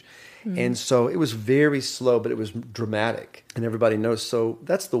change. And so it was very slow, but it was dramatic. And everybody knows. So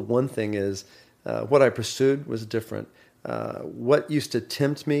that's the one thing is what I pursued was different. What used to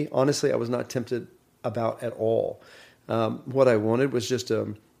tempt me, honestly, I was not tempted about at all. What I wanted was just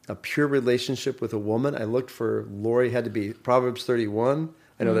a pure relationship with a woman. I looked for Lori, had to be Proverbs 31.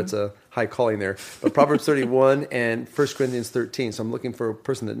 I know that's a high calling there, but Proverbs 31 and 1 Corinthians 13. So I'm looking for a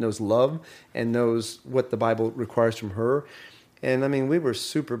person that knows love and knows what the Bible requires from her. And I mean, we were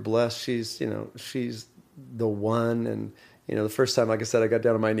super blessed. She's the one. And, the first time, like I said, I got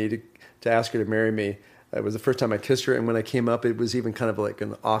down on my knee to ask her to marry me. It was the first time I kissed her, and when I came up, it was even kind of like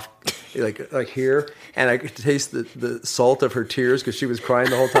an off, like here, and I could taste the salt of her tears because she was crying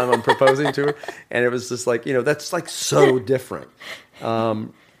the whole time I'm proposing to her, and it was just like, that's like so different.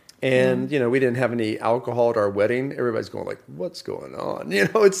 And we didn't have any alcohol at our wedding. Everybody's going like, what's going on?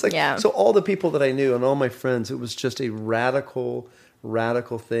 It's like, so all the people that I knew and all my friends, it was just a radical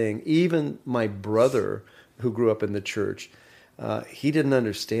thing. Even my brother, who grew up in the church, he didn't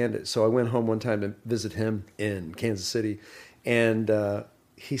understand it. So I went home one time to visit him in Kansas City. And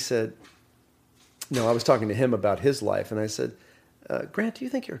he said, I was talking to him about his life. And I said, Grant, do you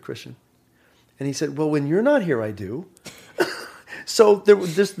think you're a Christian? And he said, well, when you're not here, I do. So there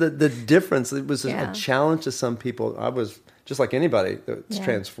was just the difference. It was a challenge to some people. I was just like anybody that's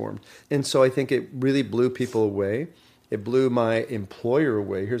transformed. And so I think it really blew people away. It blew my employer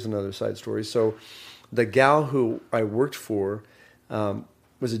away. Here's another side story. So the gal who I worked for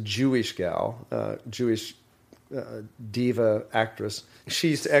was a Jewish gal, Jewish diva actress. She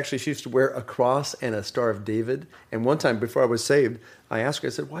used to wear a cross and a Star of David. And one time before I was saved, I asked her,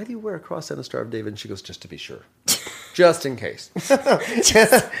 I said, why do you wear a cross and a Star of David? And she goes, just to be sure. Just in case.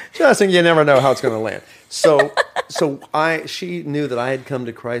 You never know how it's going to land. So she knew that I had come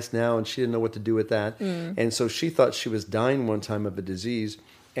to Christ now, and she didn't know what to do with that. And so she thought she was dying one time of a disease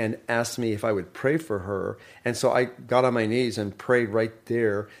and asked me if I would pray for her. And so I got on my knees and prayed right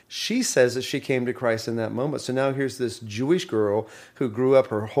there. She says that she came to Christ in that moment. So now here's this Jewish girl who grew up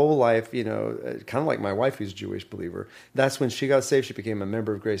her whole life, kind of like my wife who's a Jewish believer. That's when she got saved. She became a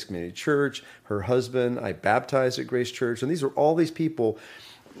member of Grace Community Church. Her husband, I baptized at Grace Church. And these are all these people.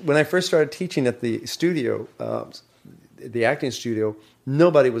 When I first started teaching at the studio, the acting studio,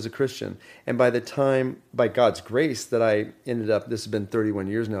 nobody was a Christian. And by the time, by God's grace, that I ended up, this has been 31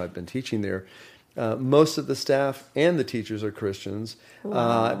 years now I've been teaching there, most of the staff and the teachers are Christians.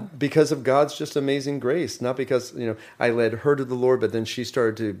 Wow. Because of God's just amazing grace. Not because, I led her to the Lord, but then she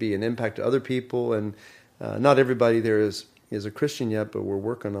started to be an impact to other people. And not everybody there is a Christian yet, but we're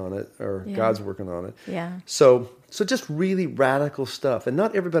working on it, or God's working on it. Yeah. So just really radical stuff. And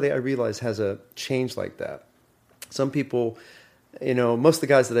not everybody, I realize, has a change like that. Some people, most of the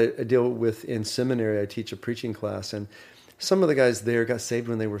guys that I deal with in seminary, I teach a preaching class, and some of the guys there got saved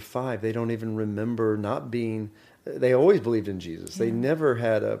when they were 5. They don't even remember they always believed in Jesus. Yeah. They never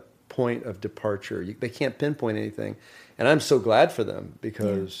had a point of departure. They can't pinpoint anything. And I'm so glad for them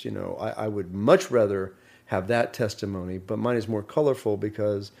because, I would much rather have that testimony, but mine is more colorful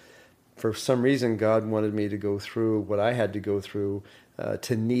because for some reason God wanted me to go through what I had to go through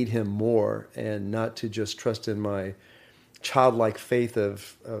to need him more and not to just trust in my childlike faith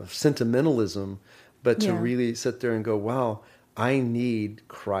of sentimentalism, but to really sit there and go, wow, I need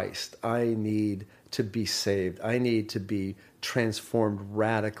Christ. I need to be saved. I need to be transformed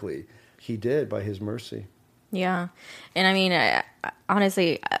radically. He did by his mercy. Yeah. And I mean,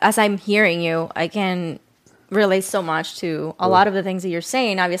 honestly, as I'm hearing you, I can relate so much to a lot of the things that you're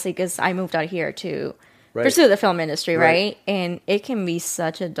saying, obviously, because I moved out here to pursue the film industry, right? And it can be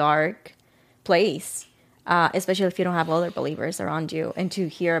such a dark place. especially if you don't have other believers around you, and to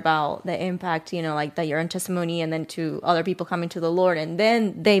hear about the impact, like that you're in testimony, and then to other people coming to the Lord, and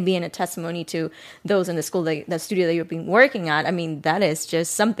then they being a testimony to those in the school, the studio that you've been working at. I mean, that is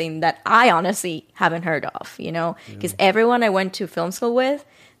just something that I honestly haven't heard of, because everyone I went to film school with,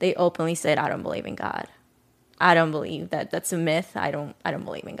 they openly said, I don't believe in God. I don't believe that. That's a myth. I don't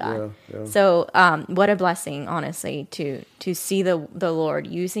believe in God. Yeah. So what a blessing, honestly, to see the Lord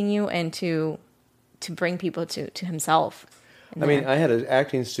using you and to bring people to himself. I mean, I had an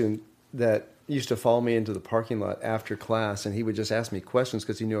acting student that used to follow me into the parking lot after class, and he would just ask me questions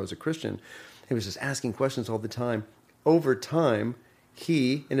because he knew I was a Christian. He was just asking questions all the time. Over time,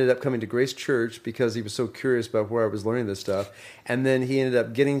 he ended up coming to Grace Church because he was so curious about where I was learning this stuff. And then he ended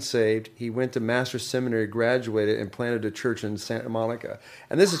up getting saved. He went to Master's Seminary, graduated, and planted a church in Santa Monica.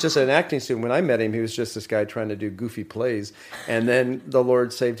 And this is just an acting student. When I met him, he was just this guy trying to do goofy plays. And then the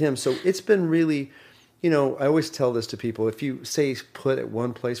Lord saved him. So it's been really, I always tell this to people. If you stay put at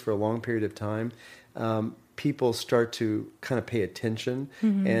one place for a long period of time, people start to kind of pay attention,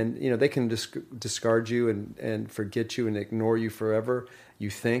 and they can discard you and forget you and ignore you forever,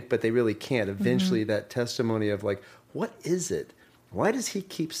 you think, but they really can't. Eventually that testimony of like, what is it? Why does he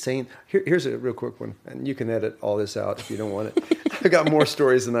keep saying, here's a real quick one, and you can edit all this out if you don't want it. I've got more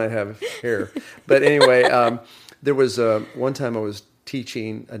stories than I have here. But anyway, there was one time I was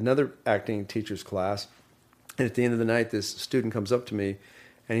teaching another acting teacher's class, and at the end of the night, this student comes up to me,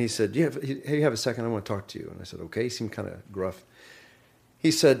 and he said, hey, you have a second? I want to talk to you. And I said, okay. He seemed kind of gruff.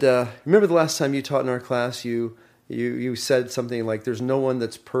 He said, remember the last time you taught in our class, you said something like, there's no one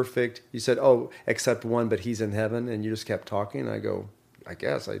that's perfect. You said, oh, except one, but he's in heaven. And you just kept talking. And I go, I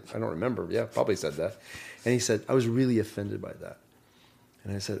guess. I don't remember. Yeah, probably said that. And he said, I was really offended by that.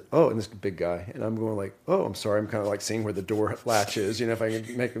 And I said, oh, and this big guy. And I'm going like, oh, I'm sorry. I'm kind of like seeing where the door latch is, if I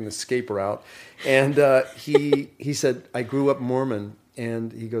can make an escape route. And he said, I grew up Mormon.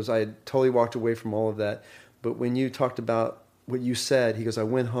 And he goes, I had totally walked away from all of that. But when you talked about what you said, he goes, I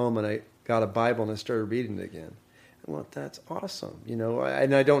went home and I got a Bible and I started reading it again. And well, that's awesome.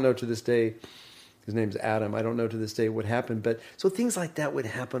 And I don't know to this day, his name's Adam. I don't know to this day what happened. But so things like that would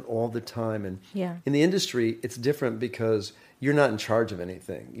happen all the time. And in the industry, it's different because you're not in charge of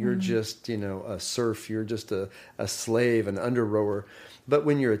anything. You're just, a serf. You're just a slave, an under rower. But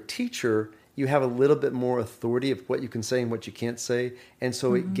when you're a teacher, you have a little bit more authority of what you can say and what you can't say. And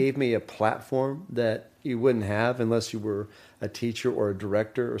so it gave me a platform that you wouldn't have unless you were a teacher or a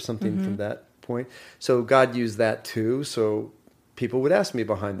director or something from that point. So God used that too. So people would ask me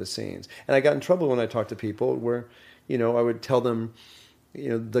behind the scenes. And I got in trouble when I talked to people where, I would tell them,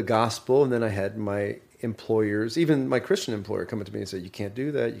 the gospel. And then I had my employers, even my Christian employer, come up to me and say, you can't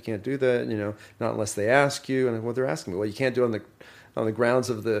do that. You can't do that. Not unless they ask you. And what they're asking me, well, you can't do it on the grounds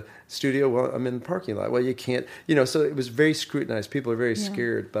of the studio. Well, I'm in the parking lot. Well, you can't, so it was very scrutinized. People are very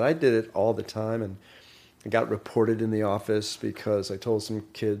scared, but I did it all the time. And I got reported in the office because I told some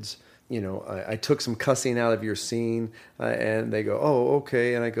kids, I took some cussing out of your scene, and they go, oh,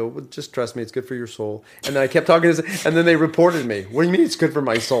 okay. And I go, well, just trust me, it's good for your soul. And then I kept talking, and then they reported me. What do you mean it's good for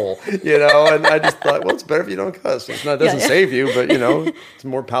my soul? And I just thought, well, it's better if you don't cuss. It doesn't save you, but, it's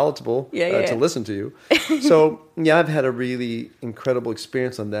more palatable to listen to you. So, I've had a really incredible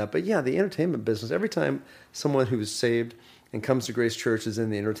experience on that. But, the entertainment business, every time someone who is saved and comes to Grace Church is in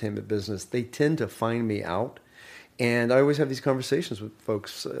the entertainment business, they tend to find me out. And I always have these conversations with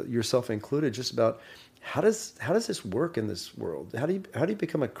folks, yourself included, just about how does this work in this world? How do you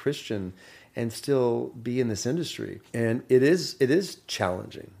become a Christian and still be in this industry? And it is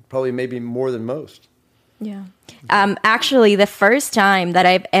challenging, probably maybe more than most. Yeah. Actually, the first time that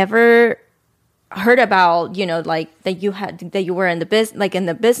I've ever heard about, like that you were in the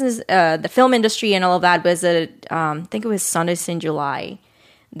business, the film industry and all of that was I think it was Sundays in July.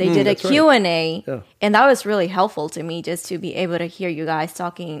 They did a Q&A, and that was really helpful to me just to be able to hear you guys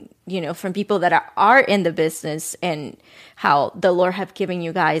talking, from people that are in the business and how the Lord have given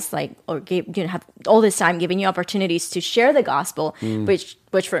you guys have all this time given you opportunities to share the gospel, which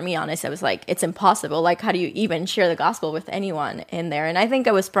for me, honest, I was like, it's impossible. Like, how do you even share the gospel with anyone in there? And I think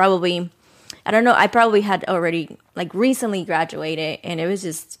I was probably, I don't know, I probably had already recently graduated, and it was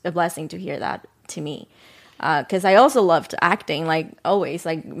just a blessing to hear that to me. Because I also loved acting, always,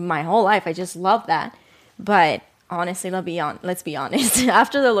 my whole life. I just loved that. But honestly, let's be honest.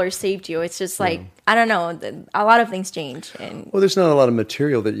 After the Lord saved you, it's just I don't know, a lot of things change. And well, there's not a lot of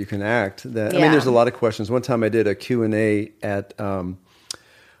material that you can act. I mean, there's a lot of questions. One time I did a Q&A at a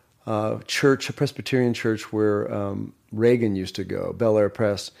Presbyterian church where Reagan used to go, Bel Air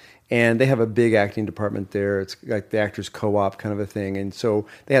Press. And they have a big acting department there. It's like the actors co-op kind of a thing. And so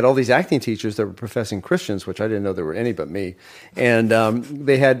they had all these acting teachers that were professing Christians, which I didn't know there were any but me. And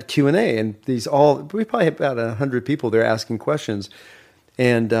they had Q&A, and we probably had about 100 people there asking questions.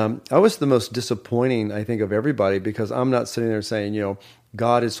 And I was the most disappointing, I think, of everybody, because I'm not sitting there saying,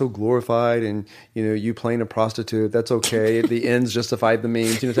 God is so glorified, and you playing a prostitute, that's okay. The ends justify the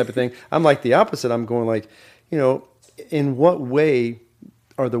means, type of thing. I'm like the opposite. I'm going like, in what way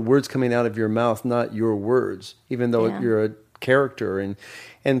are the words coming out of your mouth not your words, even though you're a character?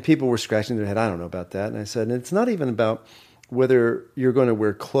 And people were scratching their head. I don't know about that. And I said, and it's not even about whether you're going to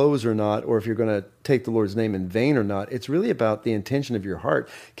wear clothes or not, or if you're going to take the Lord's name in vain or not. It's really about the intention of your heart.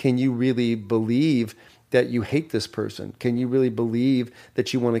 Can you really believe that you hate this person? Can you really believe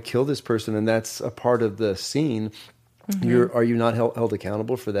that you want to kill this person? And that's a part of the scene. Mm-hmm. Are you not held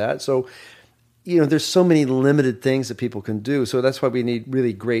accountable for that? So, there's so many limited things that people can do. So that's why we need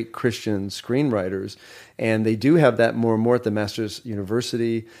really great Christian screenwriters. And they do have that more and more at the Masters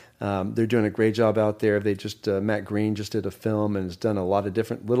University. They're doing a great job out there. They just, Matt Green just did a film and has done a lot of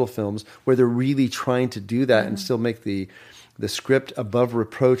different little films where they're really trying to do that and still make the script above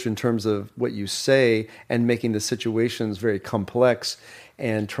reproach in terms of what you say, and making the situations very complex,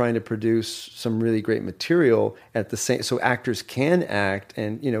 and trying to produce some really great material at the same, so actors can act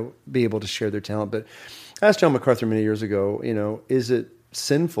and be able to share their talent. But I asked John MacArthur many years ago, is it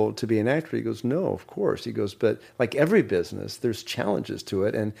sinful to be an actor? He goes, no, of course. He goes, but like every business, there's challenges to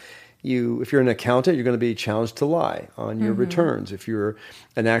it, and if you're an accountant, you're going to be challenged to lie on your returns. If you're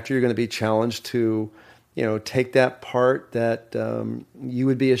an actor, you're going to be challenged to take that part that you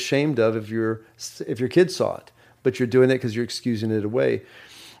would be ashamed of if your kids saw it, but you're doing it because you're excusing it away.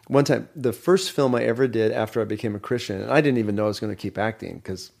 One time, the first film I ever did after I became a Christian, and I didn't even know I was going to keep acting,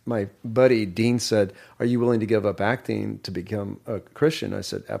 because my buddy Dean said, "Are you willing to give up acting to become a Christian?" I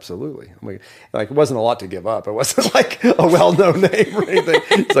said, "Absolutely." I'm like it wasn't a lot to give up. It wasn't like a well-known name or anything.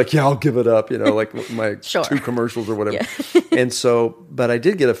 It's like, yeah, I'll give it up. Like my 2 commercials or whatever. Yeah. And so, but I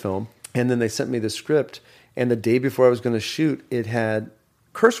did get a film. And then they sent me the script, and the day before I was going to shoot, it had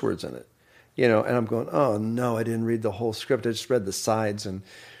curse words in it, and I'm going, oh no, I didn't read the whole script. I just read the sides. And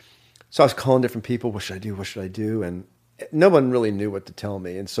so I was calling different people. What should I do? What should I do? And no one really knew what to tell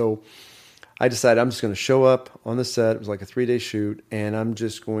me. And so I decided I'm just going to show up on the set. It was like a 3-day shoot, and I'm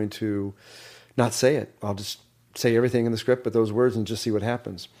just going to not say it. I'll just say everything in the script but those words and just see what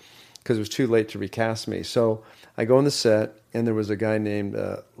happens, because it was too late to recast me. So I go on the set, and there was a guy named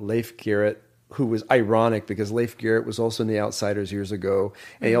Leif Garrett, who was ironic because Leif Garrett was also in The Outsiders years ago,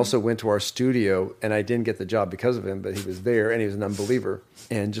 and he also went to our studio, and I didn't get the job because of him, but he was there, and he was an unbeliever,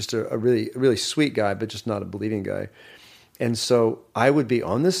 and just a really, really sweet guy, but just not a believing guy. And so I would be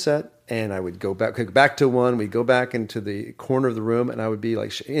on the set, and I would go back to one, we'd go back into the corner of the room, and I would be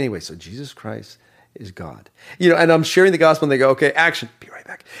like, anyway, so Jesus Christ is God. And I'm sharing the gospel, and they go, okay, action, be right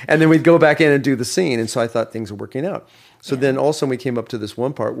back. And then we'd go back in and do the scene, and so I thought things were working out. So then also we came up to this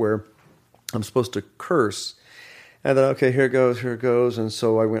one part where I'm supposed to curse, and then, okay, here it goes. And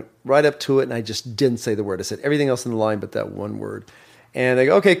so I went right up to it, and I just didn't say the word. I said everything else in the line but that one word. And they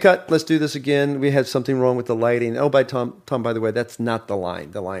go, okay, cut, let's do this again. We had something wrong with the lighting. Oh, Tom, by the way, that's not the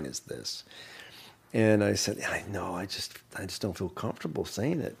line. The line is this. And I said, I know, I just don't feel comfortable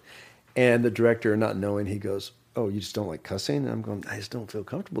saying it. And the director, not knowing, he goes, oh, you just don't like cussing? And I'm going, I just don't feel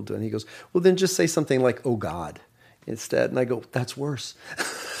comfortable doing it. He goes, well, then just say something like, oh, God, instead. And I go, that's worse.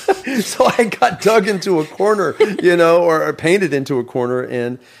 So I got dug into a corner, or painted into a corner.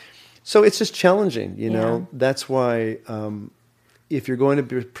 And so it's just challenging, That's why if you're going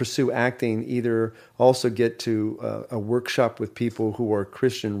to pursue acting, either also get to a workshop with people who are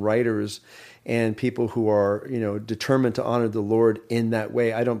Christian writers and people who are, determined to honor the Lord in that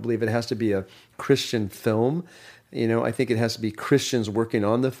way. I don't believe it has to be a Christian film. I think it has to be Christians working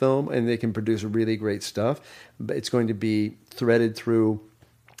on the film, and they can produce really great stuff. But it's going to be threaded through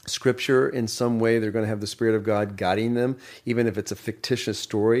Scripture in some way. They're going to have the Spirit of God guiding them, even if it's a fictitious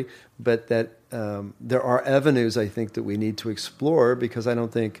story. But that there are avenues, I think, that we need to explore, because I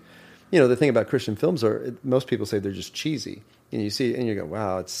don't think, the thing about Christian films most people say they're just cheesy. And you see, and you go,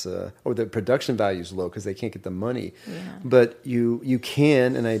 wow, it's or the production value is low because they can't get the money. Yeah. But you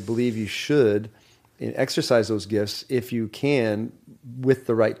can, and I believe you should, exercise those gifts if you can, with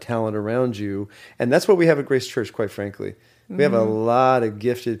the right talent around you. And that's what we have at Grace Church, quite frankly. We have a lot of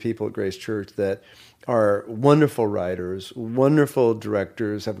gifted people at Grace Church that are wonderful writers, wonderful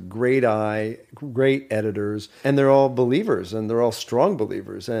directors, have a great eye, great editors, and they're all believers, and they're all strong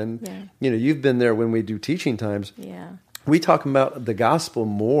believers. And, you've been there when we do teaching times. Yeah. We talk about the gospel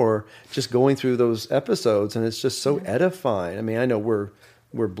more just going through those episodes, and it's just so edifying. I mean, I know we're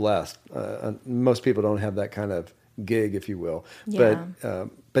we're blessed. Most people don't have that kind of gig, if you will,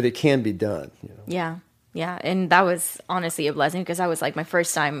 but it can be done. Yeah, and that was honestly a blessing because that was like my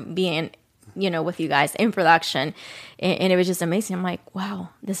first time being, with you guys in production, and it was just amazing. I'm like,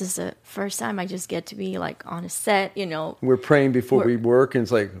 wow, this is the first time I just get to be like on a set. We're praying before we work, and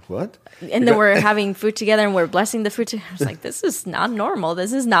it's like, what? And then we're having food together, and we're blessing the food. I was like, this is not normal.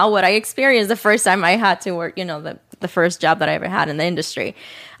 This is not what I experienced the first time I had to work. The first job that I ever had in the industry,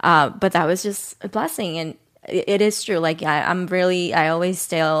 but that was just a blessing. And it is true. Like, I always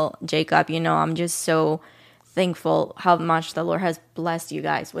tell Jacob, I'm just so thankful how much the Lord has blessed you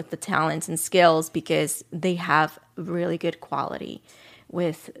guys with the talents and skills, because they have really good quality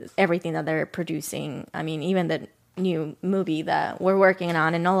with everything that they're producing. I mean, even the new movie that we're working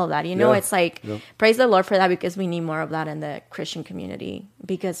on and all of that, it's like, praise the Lord for that, because we need more of that in the Christian community.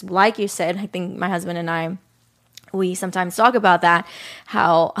 Because like you said, I think my husband and I, we sometimes talk about that,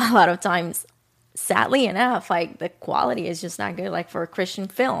 how a lot of times, sadly enough, like the quality is just not good, like for Christian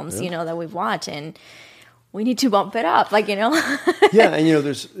films, that we've watched, and we need to bump it up, Yeah, and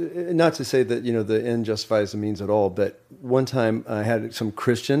there's, not to say that, the end justifies the means at all, but one time I had some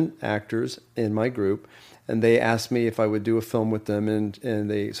Christian actors in my group, and they asked me if I would do a film with them, and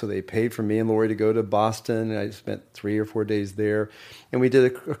they paid for me and Lori to go to Boston, and I spent 3 or 4 days there, and we did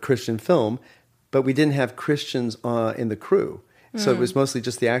a Christian film, but we didn't have Christians in the crew. So it was mostly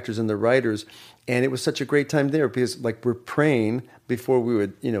just the actors and the writers. And it was such a great time there because we're praying before we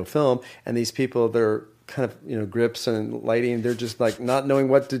would, film. And these people, they're kind of, grips and lighting, they're just like not knowing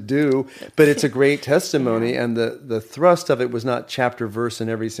what to do. But it's a great testimony. And the thrust of it was not chapter verse in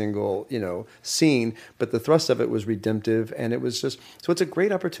every single, scene, but the thrust of it was redemptive. And it was just, so it's a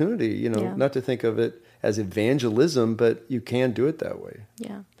great opportunity, not to think of it as evangelism, but you can do it that way.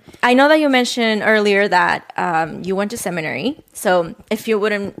 Yeah. I know that you mentioned earlier that you went to seminary. So if you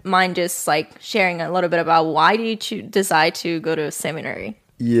wouldn't mind just sharing a little bit about why did you decide to go to seminary?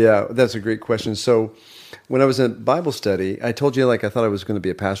 Yeah, that's a great question. So when I was in Bible study, I told you I thought I was going to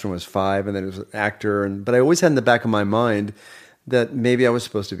be a pastor when I was 5, and then I was an actor. But I always had in the back of my mind that maybe I was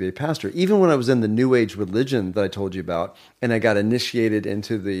supposed to be a pastor. Even when I was in the New Age religion that I told you about, and I got initiated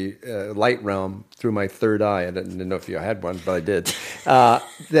into the light realm through my third eye. I didn't know if you had one, but I did.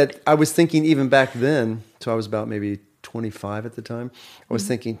 That I was thinking even back then, so I was about maybe 25 at the time, I was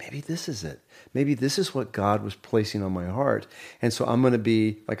thinking, maybe this is it. Maybe this is what God was placing on my heart. And so I'm going to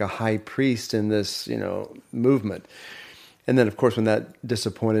be like a high priest in this, movement. And then, of course, when that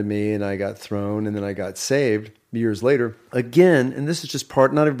disappointed me and I got thrown and then I got saved years later, again, and this is just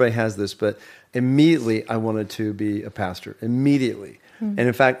part, not everybody has this, but immediately I wanted to be a pastor, immediately. And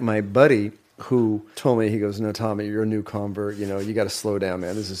in fact, my buddy who told me, he goes, no, Tommy, you're a new convert, you got to slow down,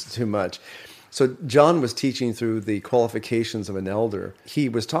 man, this is too much. So John was teaching through the qualifications of an elder. He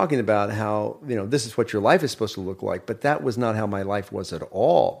was talking about how, this is what your life is supposed to look like, but that was not how my life was at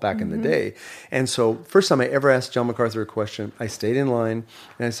all back in the day. And so first time I ever asked John MacArthur a question, I stayed in line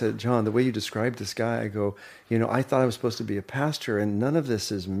and I said, John, the way you described this guy, I go, I thought I was supposed to be a pastor and none of this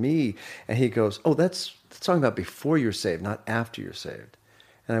is me. And he goes, oh, that's talking about before you're saved, not after you're saved.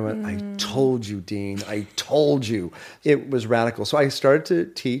 And I went, I told you, Dean, I told you. It was radical. So I started to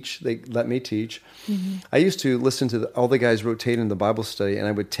teach. They let me teach. I used to listen to all the guys rotate in the Bible study, and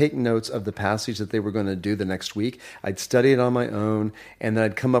I would take notes of the passage that they were going to do the next week. I'd study it on my own, and then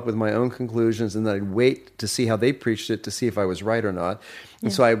I'd come up with my own conclusions, and then I'd wait to see how they preached it to see if I was right or not.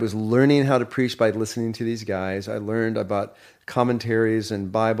 And so I was learning how to preach by listening to these guys. I learned about commentaries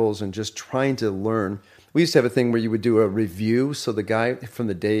and Bibles and just trying to learn. We used to have a thing where you would do a review. So the guy from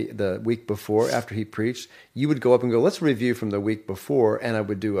the week before, after he preached, you would go up and go, let's review from the week before. And I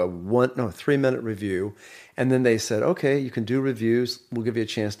would do a 3-minute review. And then they said, okay, you can do reviews. We'll give you a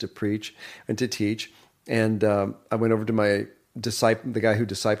chance to preach and to teach. And I went over to my disciple, the guy who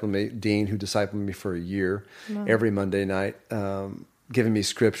discipled me, Dean, who discipled me for a year, every Monday night, giving me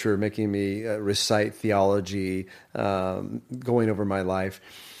scripture, making me recite theology, going over my life.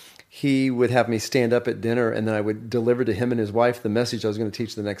 He would have me stand up at dinner, and then I would deliver to him and his wife the message I was going to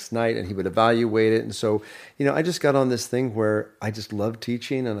teach the next night, and he would evaluate it. And so, I just got on this thing where I just loved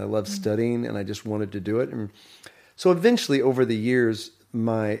teaching, and I loved studying, and I just wanted to do it. And so eventually, over the years,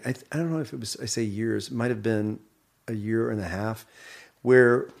 I don't know if it was, I say years, it might have been a year and a half,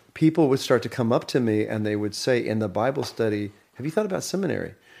 where people would start to come up to me, and they would say, in the Bible study, have you thought about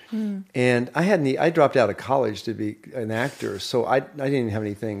seminary? And I dropped out of college to be an actor, so I didn't have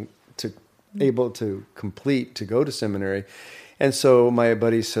anything able to complete to go to seminary. And so my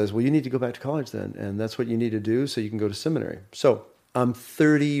buddy says, well, you need to go back to college then, and that's what you need to do so you can go to seminary. So I'm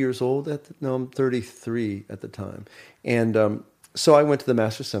 30 years old I'm 33 at the time. And So I went to the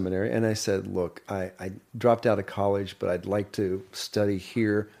Master's Seminary and I said, look, I dropped out of college, but I'd like to study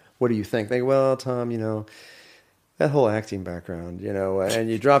here. What do you think? They go, well, Tom, that whole acting background, and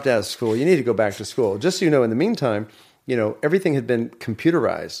you dropped out of school, you need to go back to school. Just so you know, in the meantime, everything had been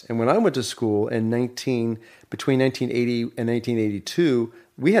computerized. And when I went to school between 1980 and 1982,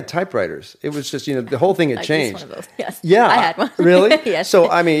 we had typewriters. It was just, the whole thing had changed. One of those. Yes. Yeah. I had one. Really? Yes. So,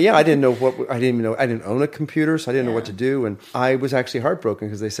 I didn't know I didn't own a computer, so I didn't know what to do. And I was actually heartbroken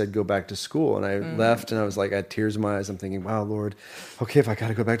because they said, go back to school. And I left and I was like, I had tears in my eyes. I'm thinking, wow, Lord, okay, if I got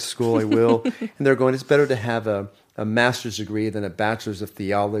to go back to school, I will. And they're going, it's better to have a master's degree than a bachelor's of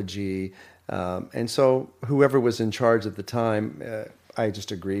theology. And so whoever was in charge at the time, I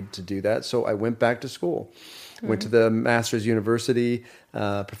just agreed to do that. So I went back to school. Went to the Master's University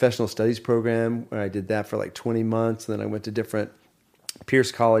Professional Studies program, where I did that for like 20 months. And then I went to different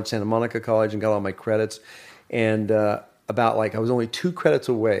Pierce College, Santa Monica College, and got all my credits. And I was only 2 credits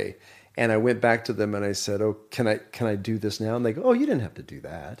away. And I went back to them and I said, oh, can I do this now? And they go, oh, you didn't have to do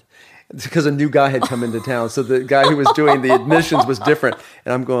that. It's because a new guy had come into town. So the guy who was doing the admissions was different.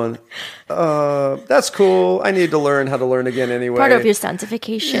 And I'm going, that's cool. I need to learn how to learn again anyway. Part of your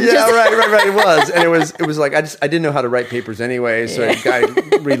sanctification. Yeah, right. It was. And it was like, I didn't know how to write papers anyway. So I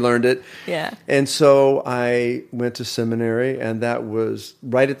relearned it. Yeah. And so I went to seminary, and that was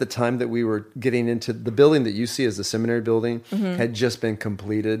right at the time that we were getting into the building that you see as the seminary building had just been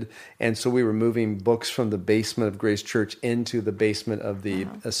completed. And so we were moving books from the basement of Grace Church into the basement of the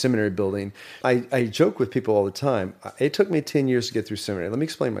seminary building. I joke with people all the time. It took me 10 years to get through seminary. Let me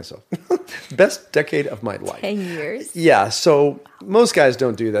explain myself. Best decade of my life. 10 years? Yeah. So most guys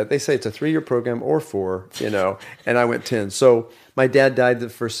don't do that. They say it's a 3-year program or 4, and I went 10. So my dad died the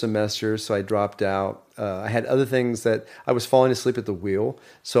first semester, so I dropped out. I had other things that I was falling asleep at the wheel.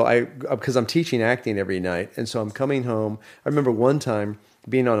 So because I'm teaching acting every night. And so I'm coming home. I remember one time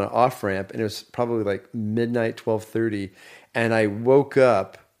being on an off ramp, and it was probably like midnight, 12:30. And I woke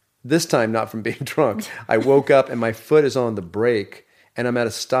up. This time, not from being drunk. I woke up and my foot is on the brake and I'm at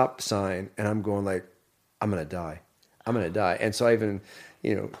a stop sign and I'm going like, I'm going to die. I'm going to die. And so I even,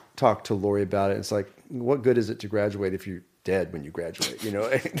 talked to Lori about it. It's like, what good is it to graduate if you're dead when you graduate?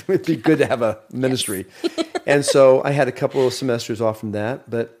 It'd be good to have a ministry. Yes. And so I had a couple of semesters off from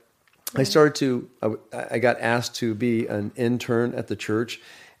that, but I got asked to be an intern at the church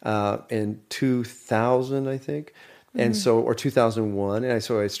in 2000, I think. And or 2001. And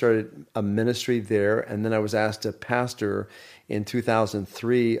so I started a ministry there. And then I was asked to pastor in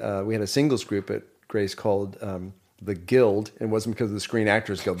 2003. We had a singles group at Grace called the Guild. It wasn't because of the Screen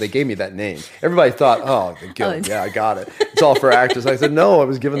Actors Guild. They gave me that name. Everybody thought, oh, the Guild. Yeah, I got it. It's all for actors. I said, no, I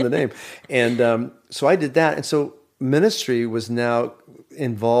was given the name. And so I did that. And so ministry was now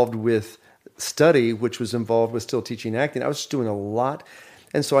involved with study, which was involved with still teaching acting. I was just doing a lot.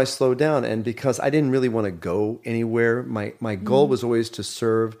 And so I slowed down, and because I didn't really want to go anywhere, my goal was always to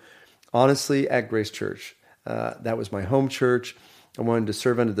serve, honestly, at Grace Church. That was my home church. I wanted to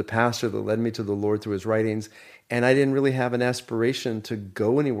serve under the pastor that led me to the Lord through his writings, and I didn't really have an aspiration to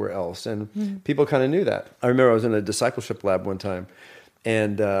go anywhere else, and people kind of knew that. I remember I was in a discipleship lab one time,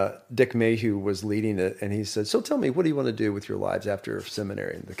 and Dick Mayhew was leading it, and he said, so tell me, what do you want to do with your lives after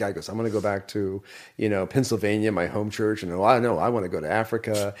seminary? And the guy goes, I'm going to go back to, Pennsylvania, my home church, and I want to go to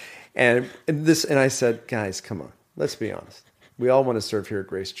Africa. And I said, guys, come on, let's be honest. We all want to serve here at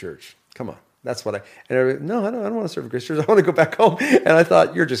Grace Church. Come on. That's what no, I don't want to serve at Grace Church. I want to go back home. And I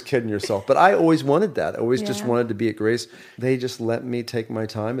thought, you're just kidding yourself. But I always wanted that. I always just wanted to be at Grace. They just let me take my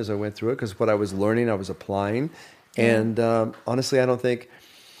time as I went through it, because what I was learning, I was applying. And honestly, I don't think,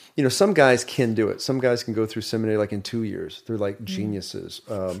 some guys can do it. Some guys can go through seminary like in 2 years. They're like geniuses.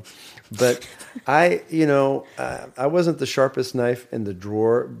 But I wasn't the sharpest knife in the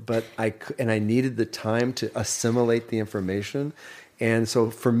drawer, but I needed the time to assimilate the information. And so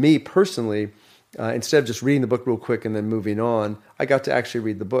for me personally, instead of just reading the book real quick and then moving on, I got to actually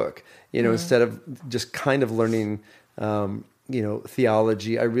read the book, instead of just kind of learning,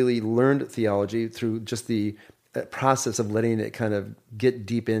 theology. I really learned theology through just the process of letting it kind of get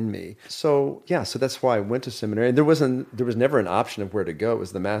deep in me. So that's why I went to seminary. And there was never an option of where to go. It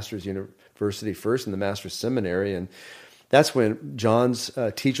was the Master's University first and the Master's Seminary. And that's when John's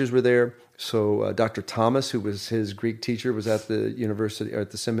teachers were there. So Dr. Thomas, who was his Greek teacher, was at the university or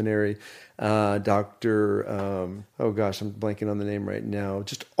at the seminary. Dr. Oh gosh, I'm blanking on the name right now.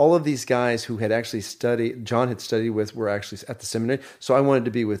 Just all of these guys who had actually studied, John had studied with, were actually at the seminary. So I wanted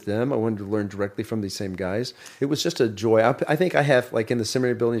to be with them. I wanted to learn directly from these same guys. It was just a joy. I think I have, like in the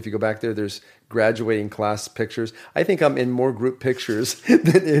seminary building, if you go back there, there's graduating class pictures. I think I'm in more group pictures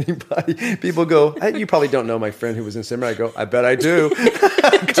than anybody. People go, you probably don't know my friend who was in seminary. I go, I bet I do.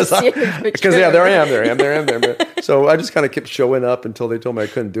 Because yeah, there I am. So I just kind of kept showing up until they told me I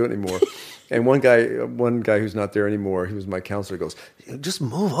couldn't do it anymore. And one guy who's not there anymore, he was my counselor, goes, just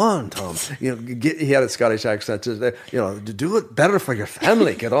move on, Tom. He had a Scottish accent. Do it better for your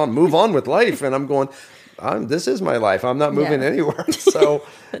family. Get on, move on with life. And I'm going, this is my life. I'm not moving anywhere. So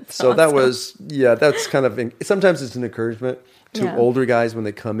awesome. That was, that's kind of, sometimes it's an encouragement to older guys when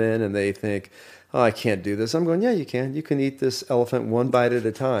they come in and they think, oh, I can't do this. I'm going, yeah, you can. You can eat this elephant one bite at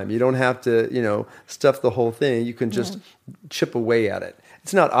a time. You don't have to, stuff the whole thing. You can just chip away at it.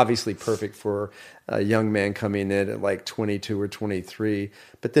 It's not obviously perfect for a young man coming in at like 22 or 23.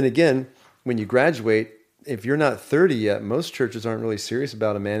 But then again, when you graduate, if you're not 30 yet, most churches aren't really serious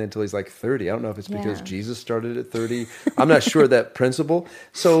about a man until he's like 30. I don't know if it's because Jesus started at 30. I'm not sure of that principle.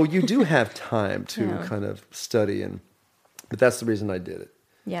 So you do have time to kind of study, but that's the reason I did it.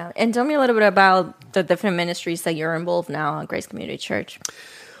 Yeah. And tell me a little bit about the different ministries that you're involved now at Grace Community Church.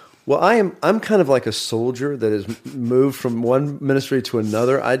 Well, I'm kind of like a soldier that has moved from one ministry to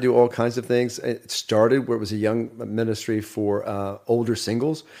another. I do all kinds of things. It started where it was a young ministry for older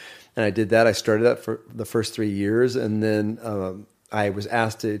singles, and I did that. I started that for the first 3 years, and then I was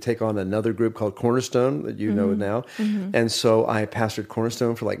asked to take on another group called Cornerstone that you know now. Mm-hmm. And so I pastored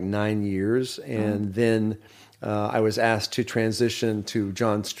Cornerstone for like 9 years, and then I was asked to transition to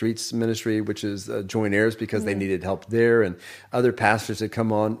John Street's ministry, which is Joint Heirs, because they needed help there. And other pastors had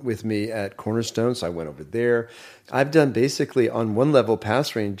come on with me at Cornerstone, so I went over there. I've done basically on one level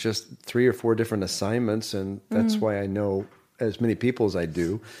pastoring just 3 or 4 different assignments, and that's why I know as many people as I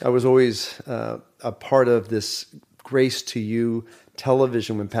do. I was always a part of this Grace to You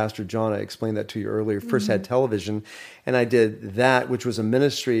television when Pastor John, I explained that to you earlier, first had television, and I did that, which was a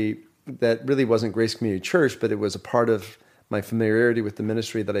ministry that really wasn't Grace Community Church, but it was a part of my familiarity with the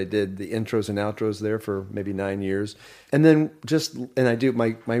ministry that I did the intros and outros there for maybe 9 years. And then I do,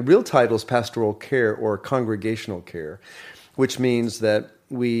 my real title is pastoral care or congregational care, which means that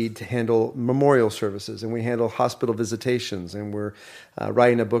we handle memorial services and we handle hospital visitations, and we're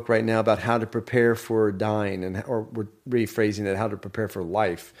writing a book right now about how to prepare for dying, or we're rephrasing it, how to prepare for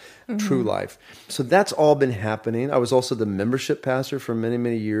life, true life. So that's all been happening. I was also the membership pastor for many,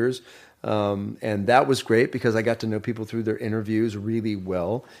 many years. And that was great because I got to know people through their interviews really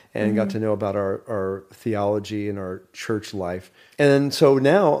well and got to know about our theology and our church life. And so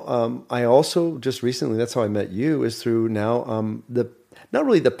now I also just recently, that's how I met you, is through now not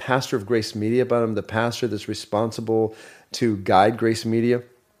really the pastor of Grace Media, but I'm the pastor that's responsible to guide Grace Media.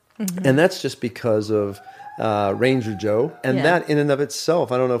 And that's just because of Ranger Joe. And that in and of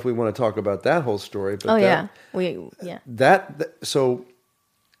itself, I don't know if we want to talk about that whole story. But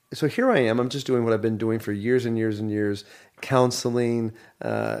So here I am. I'm just doing what I've been doing for years and years and years: counseling,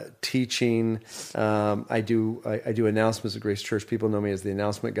 teaching. I do announcements at Grace Church. People know me as the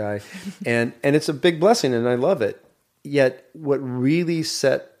announcement guy, and it's a big blessing, and I love it. Yet, what really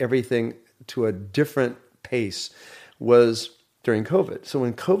set everything to a different pace was during COVID. So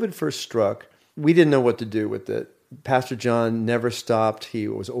when COVID first struck, we didn't know what to do with it. Pastor John never stopped. He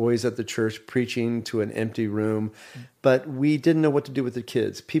was always at the church preaching to an empty room, but we didn't know what to do with the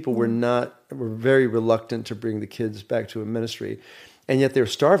kids. People were very reluctant to bring the kids back to a ministry, and yet they're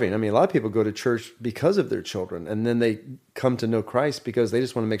starving. I mean, a lot of people go to church because of their children, and then they come to know Christ because they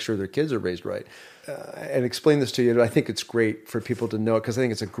just want to make sure their kids are raised right. And explain this to you. I think it's great for people to know it because I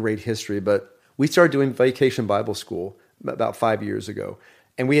think it's a great history, but we started doing Vacation Bible School about 5 years ago.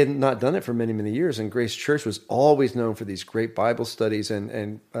 And we had not done it for many, many years. And Grace Church was always known for these great Bible studies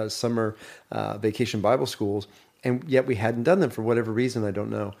and summer vacation Bible schools. And yet we hadn't done them for whatever reason, I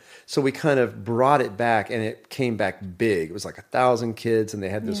don't know. So we kind of brought it back, and it came back big. It was like 1,000 kids, and they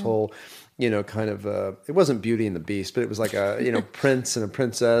had this whole, kind of, it wasn't Beauty and the Beast, but it was like a, prince and a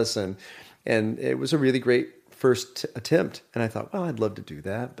princess. And it was a really great first attempt. And I thought, well, I'd love to do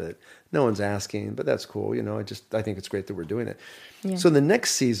that, but no one's asking, but that's cool. I think it's great that we're doing it. Yeah. So the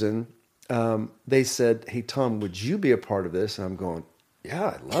next season, they said, hey, Tom, would you be a part of this? And I'm going,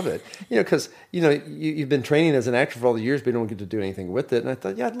 yeah, I love it. Because, you've been training as an actor for all the years, but you don't get to do anything with it. And I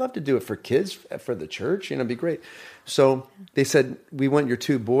thought, yeah, I'd love to do it for kids, for the church. It'd be great. So they said, we want your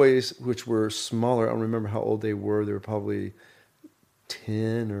 2 boys, which were smaller. I don't remember how old they were. They were probably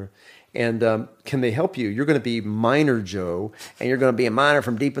 10 or... And can they help you? You're going to be Miner Joe, and you're going to be a miner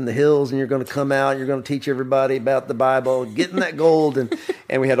from deep in the hills, and you're going to come out, and you're going to teach everybody about the Bible, getting that gold.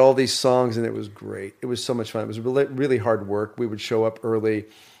 And we had all these songs, and it was great. It was so much fun. It was really, really hard work. We would show up early,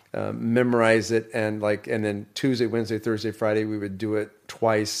 memorize it, and then Tuesday, Wednesday, Thursday, Friday, we would do it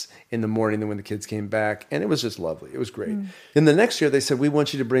twice in the morning. Then when the kids came back, and it was just lovely. It was great. Then the next year they said, we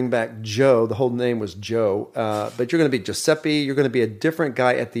want you to bring back Joe. The whole name was Joe, but you're going to be Giuseppe. You're going to be a different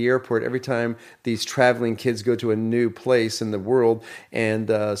guy at the airport every time these traveling kids go to a new place in the world. And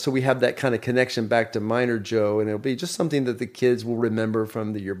so we have that kind of connection back to Miner Joe, and it'll be just something that the kids will remember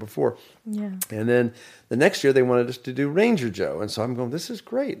from the year before. Yeah. And then the next year they wanted us to do Ranger Joe. And so I'm going, this is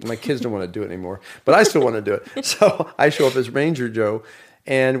great. And my kids don't want to do it anymore, but I still want to do it. So I show up as Ranger Joe,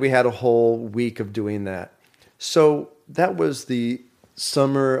 and we had a whole week of doing that. So that was the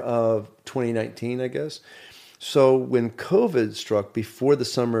summer of 2019, I guess. So when COVID struck before the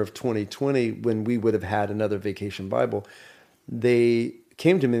summer of 2020, when we would have had another Vacation Bible, they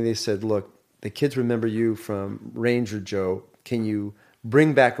came to me and they said, look, the kids remember you from Ranger Joe. Can you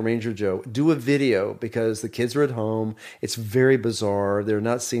bring back Ranger Joe? Do a video, because the kids are at home. It's very bizarre. They're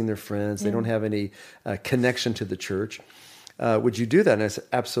not seeing their friends. They don't have any connection to the church. Would you do that? And I said,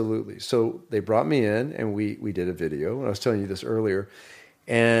 absolutely. So they brought me in, and we did a video. And I was telling you this earlier.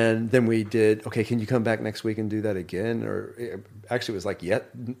 And then we did, okay, can you come back next week and do that again? Or actually it was like,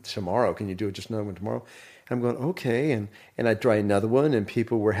 tomorrow. Can you do it just another one tomorrow? And I'm going, okay. And I'd try another one, and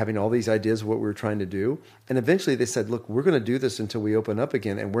people were having all these ideas of what we were trying to do. And eventually they said, look, we're going to do this until we open up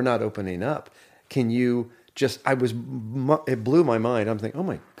again, and we're not opening up. Can you it blew my mind. I'm thinking, oh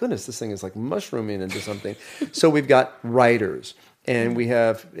my goodness, this thing is like mushrooming into something. So we've got writers, and we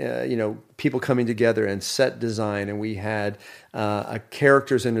have people coming together, and set design, and we had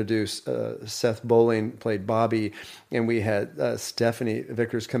characters introduced. Seth Bowling played Bobby, and we had Stephanie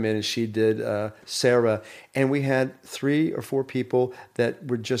Vickers come in, and she did Sarah, and we had 3 or 4 people that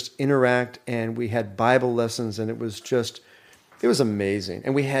would just interact, and we had Bible lessons, and it was amazing.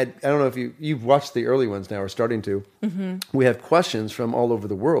 And we had, I don't know if you've watched the early ones now, or starting to. Mm-hmm. We have questions from all over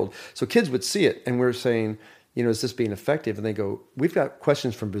the world. So kids would see it, and we're saying, is this being effective? And they go, we've got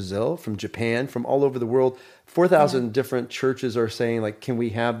questions from Brazil, from Japan, from all over the world. 4,000 different churches are saying, like, can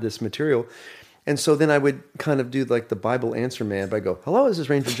we have this material? And so then I would kind of do like the Bible answer man, but I go, hello, this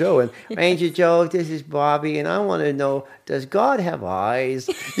is Ranger Joe. And Ranger Joe, this is Bobby. And I want to know, does God have eyes?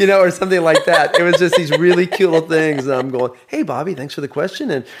 Or something like that. It was just these really cute little things. And I'm going, hey, Bobby, thanks for the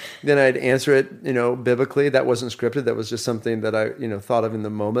question. And then I'd answer it, biblically. That wasn't scripted. That was just something that I, thought of in the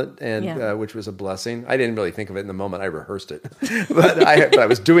moment, and which was a blessing. I didn't really think of it in the moment. I rehearsed it. but I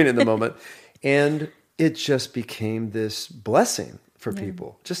was doing it in the moment. And it just became this blessing for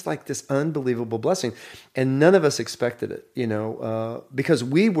people, just like this unbelievable blessing. And none of us expected it, because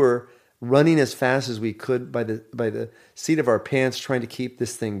we were running as fast as we could by the seat of our pants, trying to keep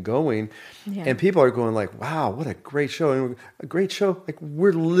this thing going. Yeah. And people are going like, wow, what a great show. And a great show. Like,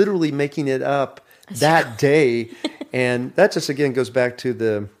 we're literally making it up that day. And that just, again, goes back to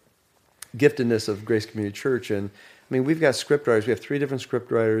the giftedness of Grace Community Church. And I mean, we've got script writers. We have 3 different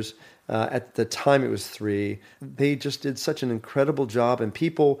script writers. At the time, it was 3. They just did such an incredible job. And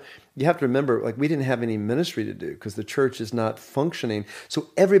people, you have to remember, like, we didn't have any ministry to do because the church is not functioning. So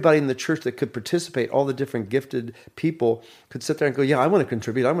everybody in the church that could participate, all the different gifted people, could sit there and go, yeah, I want to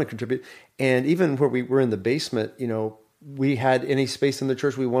contribute. I want to contribute. And even where we were in the basement, we had any space in the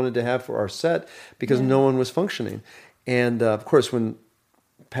church we wanted to have for our set because no one was functioning. And of course, when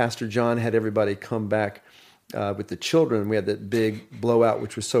Pastor John had everybody come back with the children, we had that big blowout,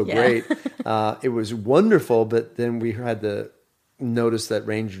 which was so great. It was wonderful, but then we had to notice that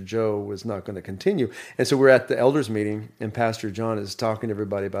Ranger Joe was not going to continue. And so we're at the elders meeting, and Pastor John is talking to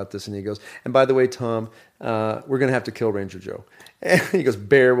everybody about this, and he goes, and by the way, Tom, we're going to have to kill Ranger Joe. And he goes,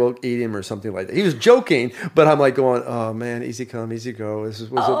 bear will eat him or something like that. He was joking, but I'm like going, oh man, easy come, easy go.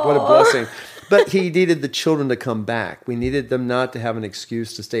 What a blessing. But he needed the children to come back. We needed them not to have an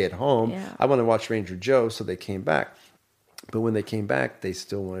excuse to stay at home. Yeah. I want to watch Ranger Joe, so they came back. But when they came back, they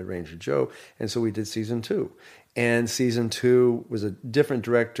still wanted Ranger Joe. And so we did season 2. And season 2 was a different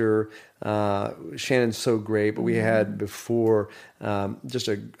director. Shannon's so great, but we had before just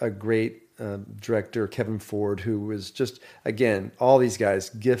a great director, Kevin Ford, who was just, again, all these guys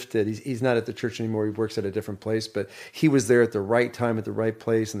gifted. He's not at the church anymore. He works at a different place, but he was there at the right time, at the right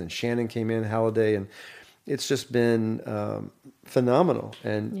place. And then Shannon came in, Halliday, and it's just been phenomenal.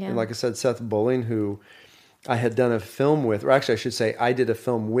 And like I said, Seth Bowling, who I had done a film with, or actually I should say I did a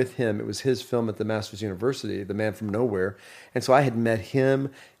film with him. It was his film at the Masters University, The Man from Nowhere. And so I had met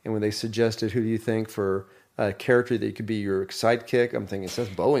him, and when they suggested, who do you think for a character that could be your sidekick. I'm thinking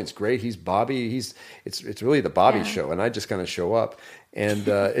Seth Bowling's great. He's Bobby. It's really the Bobby show, and I just kind of show up, and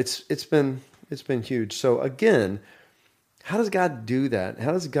it's been huge. So again, how does God do that?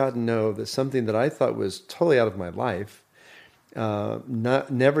 How does God know that something that I thought was totally out of my life,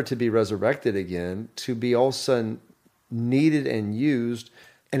 never to be resurrected again, to be all of a sudden needed and used?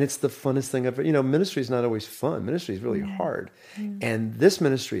 And it's the funnest thing ever. Ministry is not always fun. Ministry is really hard. And this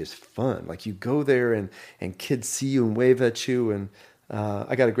ministry is fun. Like you go there and kids see you and wave at you. And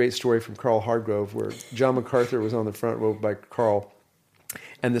I got a great story from Carl Hargrove where John MacArthur was on the front row by Carl.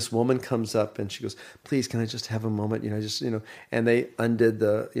 And this woman comes up and she goes, please, can I just have a moment? And they undid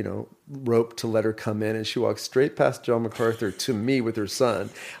the, rope to let her come in. And she walks straight past John MacArthur to me with her son.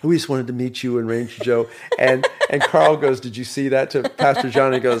 We just wanted to meet you and Ranger Joe. And Carl goes, did you see that to Pastor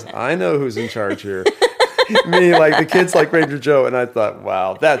John? He goes, I know who's in charge here. Me, like the kids like Ranger Joe. And I thought,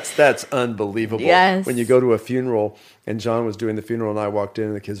 wow, that's unbelievable. Yes. When you go to a funeral and John was doing the funeral and I walked in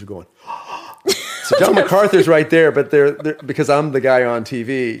and the kids were going, so John MacArthur's right there, but they're because I'm the guy on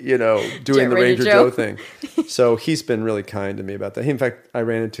TV, doing the Ranger Joe thing. So he's been really kind to me about that. In fact, I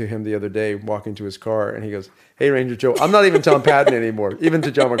ran into him the other day walking to his car, and he goes, hey, Ranger Joe. I'm not even Tom Patton anymore, even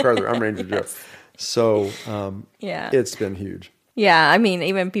to John MacArthur. I'm Ranger Joe. So it's been huge. Yeah, I mean,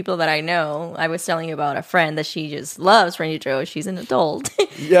 even people that I know, I was telling you about a friend that she just loves Ranger Joe. She's an adult.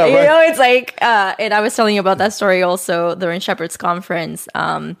 Yeah, right. It's like, and I was telling you about that story also during Shepherd's Conference.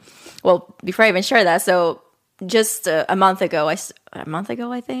 Well, before I even share that, so just a month ago,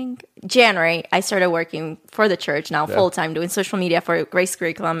 I think, January, I started working for the church now full-time, doing social media for Grace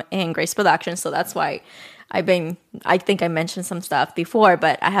Curriculum and Grace Productions. So that's why I think I mentioned some stuff before,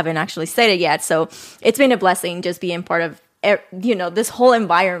 but I haven't actually said it yet. So it's been a blessing just being part of, this whole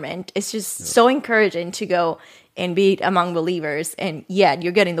environment. It's just so encouraging to go and be among believers. And yet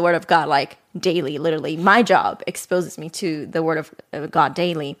you're getting the word of God like daily, literally. My job exposes me to the word of God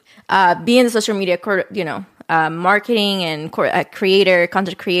daily. Being the social media, marketing and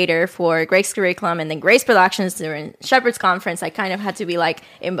content creator for Grace Curriculum and then Grace Productions during Shepherd's Conference, I kind of had to be like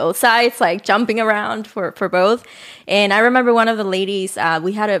in both sides, like jumping around for both. And I remember one of the ladies,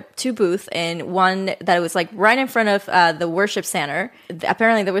 we had two booths, and one that was like right in front of the worship center.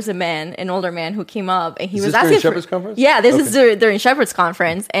 Apparently there was an older man who came up and he was asking during Shepherd's Conference? Yeah, this is during Shepherd's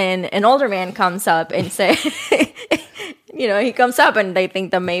Conference, and an older man comes up and say, he comes up and they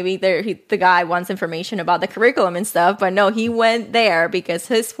think that maybe the guy wants information about the curriculum and stuff. But no, he went there because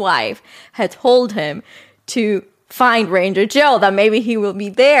his wife had told him to find Ranger Joe, that maybe he will be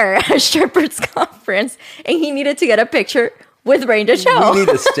there at Shepherd's Conference, and he needed to get a picture with Ranger Joe. We need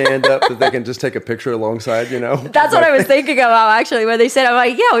to stand up that they can just take a picture alongside, That's what I was thinking about, actually, when they said, I'm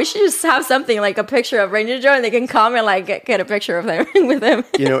like, yeah, we should just have something like a picture of Ranger Joe, and they can come and like get a picture of him with him.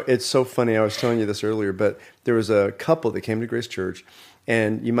 It's so funny. I was telling you this earlier, but there was a couple that came to Grace Church,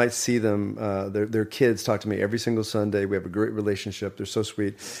 and you might see them, their kids talk to me every single Sunday. We have a great relationship. They're so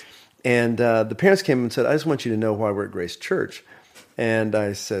sweet. And the parents came and said, I just want you to know why we're at Grace Church. And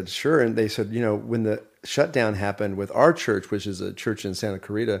I said, sure. And they said, when the shutdown happened with our church, which is a church in Santa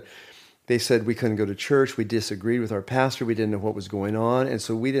Clarita, they said we couldn't go to church. We disagreed with our pastor. We didn't know what was going on. And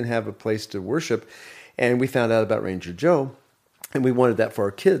so we didn't have a place to worship. And we found out about Ranger Joe, and we wanted that for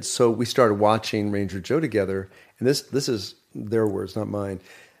our kids. So we started watching Ranger Joe together. And this is their words, not mine.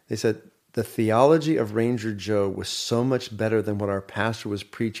 They said, the theology of Ranger Joe was so much better than what our pastor was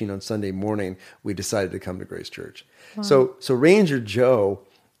preaching on Sunday morning, we decided to come to Grace Church. Wow. So Ranger Joe,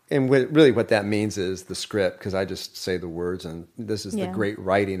 and what that means is the script, because I just say the words, and this is the great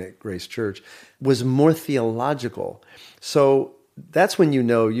writing at Grace Church, was more theological. So that's when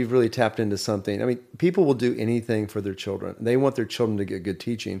you've really tapped into something. I mean, people will do anything for their children. They want their children to get good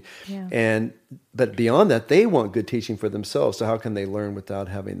teaching. Yeah. But beyond that, they want good teaching for themselves. So how can they learn without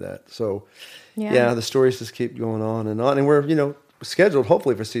having that? So the stories just keep going on. And we're, scheduled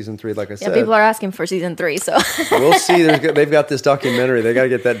hopefully for season 3, like I said. Yeah, people are asking for season 3, so. We'll see. They've got this documentary. They got to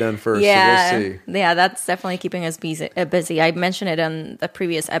get that done first, so we'll see. Yeah, that's definitely keeping us busy. I mentioned it in the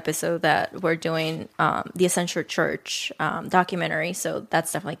previous episode that we're doing the Essential Church documentary, so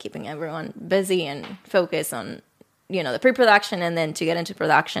that's definitely keeping everyone busy and focused on, the pre-production, and then to get into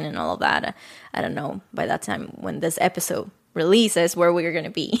production and all of that. I don't know by that time when this episode releases where we're going to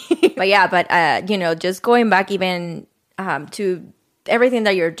be. But just going back even to everything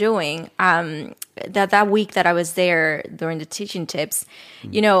that you're doing, that week that I was there during the teaching tips,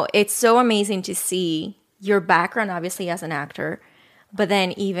 it's so amazing to see your background, obviously, as an actor, but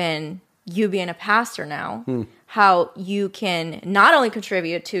then even you being a pastor now, how you can not only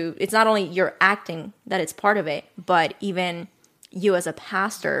contribute to, it's not only your acting that it's part of it, but even you as a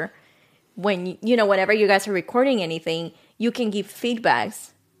pastor when, whenever you guys are recording anything, you can give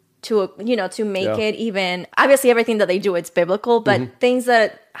feedbacks to, to make it even, obviously everything that they do, it's biblical, but things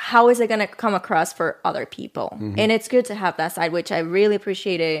that, how is it going to come across for other people? And it's good to have that side, which I really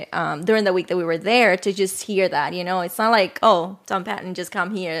appreciated during the week that we were there, to just hear that, it's not like, oh, Tom Patton just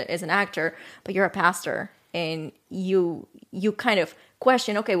come here as an actor, but you're a pastor and you kind of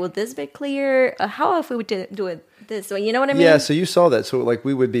question, okay, will this be clear? How if we would do it this way? You know what I mean? Yeah, so you saw that. So like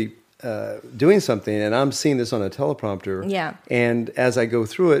we would be doing something, and I'm seeing this on a teleprompter. Yeah. And as I go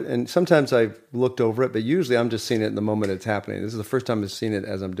through it, and sometimes I've looked over it, but usually I'm just seeing it in the moment it's happening. This is the first time I've seen it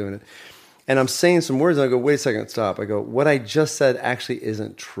as I'm doing it. And I'm saying some words, and I go, wait a second, stop. I go, what I just said actually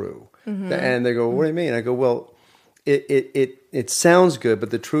isn't true. And they go, what do you mean? I go, well, it sounds good,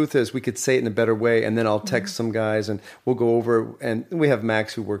 but the truth is we could say it in a better way, and then I'll text some guys and we'll go over, and we have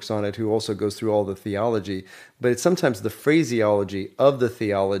Max who works on it, who also goes through all the theology, but it's sometimes the phraseology of the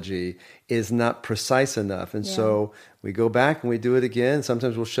theology is not precise enough, and so we go back and we do it again.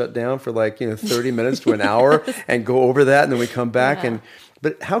 Sometimes we'll shut down for 30 minutes to an hour and go over that, and then we come back,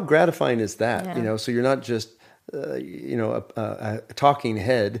 but how gratifying is that? So you're not just a talking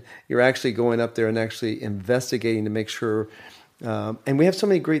head. You're actually going up there and actually investigating to make sure. And we have so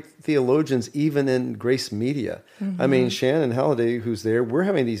many great theologians, even in Grace Media. I mean, Shannon Halliday, who's there, we're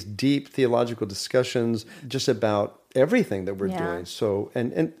having these deep theological discussions just about everything that we're doing. So,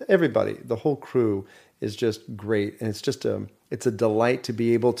 and everybody, the whole crew is just great. And it's just it's a delight to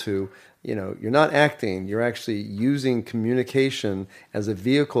be able to, you're not acting, you're actually using communication as a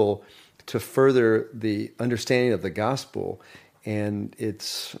vehicle to further the understanding of the gospel. And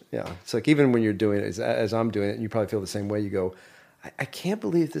it's like, even when you're doing it, as I'm doing it, and you probably feel the same way, you go, I can't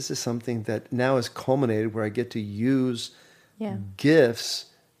believe this is something that now is culminated where I get to use gifts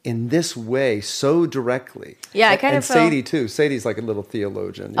in this way so directly. Yeah, I kind of felt... Sadie too. Sadie's like a little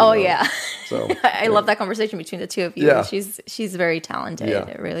theologian. Yeah. So I love that conversation between the two of you. Yeah. She's very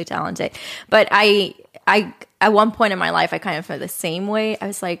talented, really talented. But I at one point in my life, I kind of felt the same way. I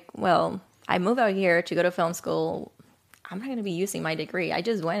was like, well, I moved out here to go to film school. I'm not going to be using my degree. I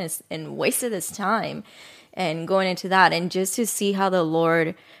just went and wasted this time and going into that, and just to see how the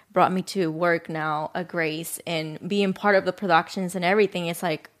Lord brought me to work now at Grace and being part of the productions and everything. It's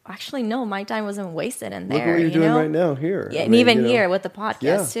like, actually, no, my time wasn't wasted in there. Look what you're doing right now here. Yeah, and even here with the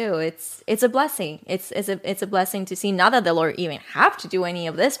podcast too. It's a blessing. It's a blessing to see. Not that the Lord even have to do any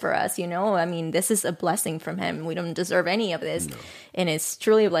of this for us, I mean, this is a blessing from Him. We don't deserve any of this. No. And it's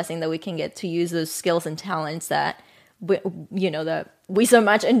truly a blessing that we can get to use those skills and talents that that we so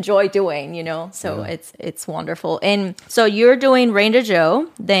much enjoy doing, so it's wonderful. And so you're doing Ranger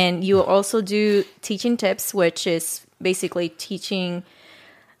Joe, then you also do Teaching Tips, which is basically teaching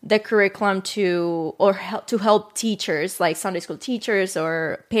the curriculum to help teachers, like Sunday school teachers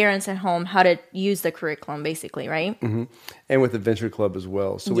or parents at home, how to use the curriculum, basically, right? Mm-hmm. And with Adventure Club as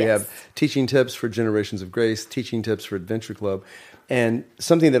well. So we have Teaching Tips for Generations of Grace, Teaching Tips for Adventure Club, and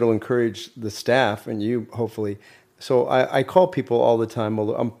something that will encourage the staff and you, hopefully. So I call people all the time.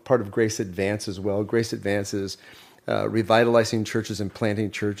 I'm part of Grace Advance as well. Grace Advance is revitalizing churches and planting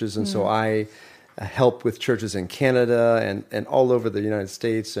churches. And so I help with churches in Canada and all over the United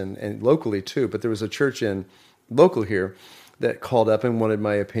States and locally too. But there was a church local here that called up and wanted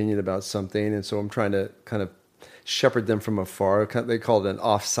my opinion about something. And so I'm trying to kind of shepherd them from afar. They call it an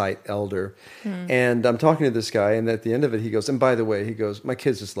off-site elder. And I'm talking to this guy, and at the end of it, he goes, and by the way, he goes, my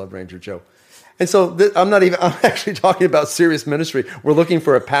kids just love Ranger Joe. And so I'm actually talking about serious ministry. We're looking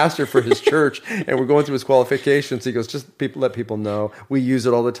for a pastor for his church, and we're going through his qualifications. He goes, just let people know. We use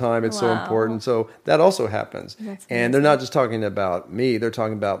it all the time. It's so important. So that also happens. And they're not just talking about me. They're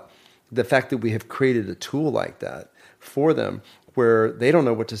talking about the fact that we have created a tool like that for them where they don't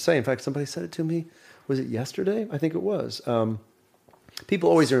know what to say. In fact, somebody said it to me. Was it yesterday? I think it was. People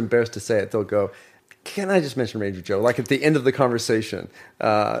always are embarrassed to say it. They'll go, can I just mention Ranger Joe? Like at the end of the conversation,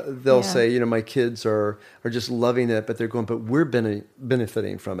 they'll say, my kids are just loving it, but they're going, but we're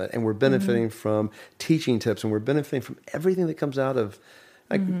benefiting from it. And we're benefiting from Teaching Tips, and we're benefiting from everything that comes out of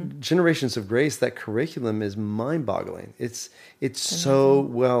Generations of Grace. That curriculum is mind-boggling. It's so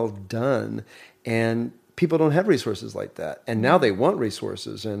well done. And people don't have resources like that. And now they want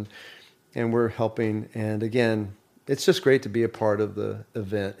resources, and we're helping. And again, it's just great to be a part of the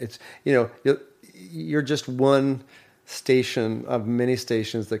event. It's, you're just one station of many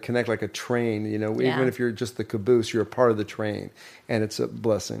stations that connect like a train, even if you're just the caboose, you're a part of the train, and it's a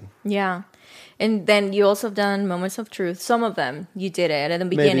blessing. Yeah. And then you also have done Moments of Truth. Some of them you did it at the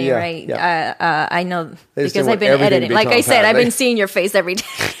beginning, right? Yeah. I know because I've been editing. Like I said, I've been seeing your face every day.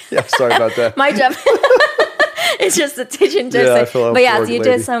 Yeah, sorry about that. My job. It's just the teaching tips. Yeah, I fell off But yeah, board, you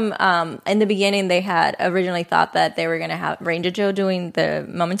lady. did some, in the beginning, they had originally thought that they were going to have Ranger Joe doing the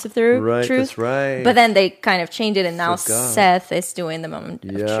Moments of Right, Truth. that's right. But then they kind of changed it, and now Forgot. Seth is doing the Moment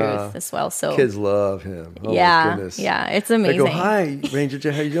of Yeah. Truth as well. So Kids love him. Oh, my yeah, goodness. yeah, it's They amazing. go, hi, Ranger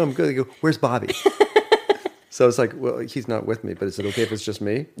Joe, how you doing? I'm good. They go, where's Bobby? So it's like, well, he's not with me, but is it okay if it's just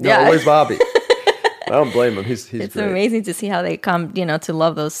me? No, Yeah. where's Bobby? I don't blame him. He's It's great. amazing to see how they come, to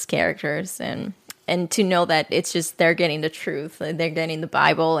love those characters and to know that it's just they're getting the truth, they're getting the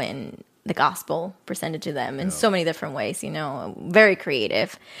Bible and the gospel presented to them in so many different ways. Very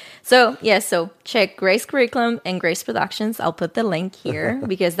creative. So so check Grace Curriculum and Grace Productions. I'll put the link here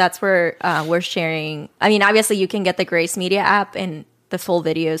because that's where we're sharing. I mean, obviously you can get the Grace Media app and the full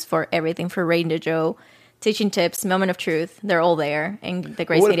videos for everything for Ranger Joe. Teaching tips, Moment of Truth, they're all there in the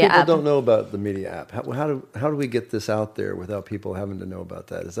Grace What if Media people app. don't know about the media app? How do we get this out there without people having to know about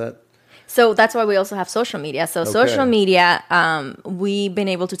that? Is that So that's why we also have social media. So social media, we've been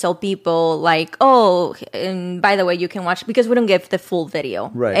able to tell people like, oh, and by the way, you can watch, because we don't give the full video.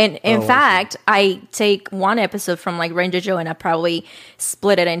 Right. And in Oh, I see. fact, I take one episode from like Ranger Joe and I probably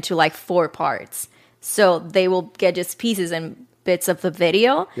split it into like 4 parts. So they will get just pieces and bits of the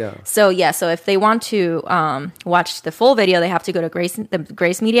video. Yeah. So if they want to watch the full video, they have to go to the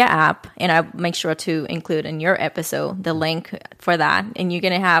Grace Media app, and I make sure to include in your episode the link for that. And you're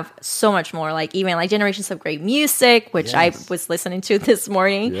gonna have so much more, like even like Generations of Great Music, which I Yes. was listening to this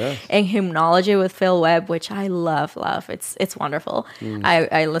morning, Yes. and Hymnology with Phil Webb, which I love. It's wonderful.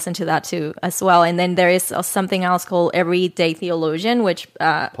 I listen to that too as well. And then there is something else called Everyday Theologian, which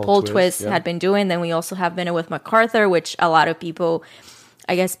Paul Twist yeah. had been doing. Then we also have Minute with MacArthur, which a lot of people,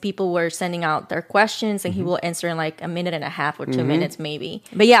 I guess people were sending out their questions and he will answer in like a minute and a half or 2 minutes maybe.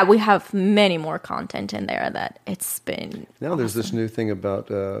 But yeah, we have many more content in there that it's been now? There's this new thing about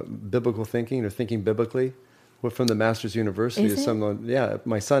biblical thinking or thinking biblically. Well, from the Masters University Is it? someone. Yeah,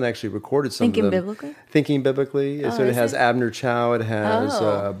 my son actually recorded some Thinking of them. Biblically? Thinking biblically. So it is has it? Abner Chow. It has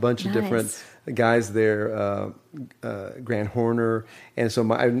Oh, a bunch of nice. different guys there. Grant Horner. And so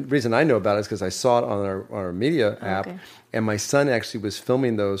my reason I know about it is because I saw it on our media app. Okay. And my son actually was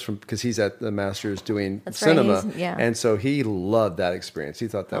filming those because he's at the Masters doing That's right, cinema. yeah. And so he loved that experience. He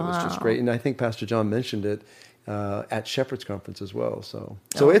thought that was just great. And I think Pastor John mentioned it at Shepherd's Conference as well. So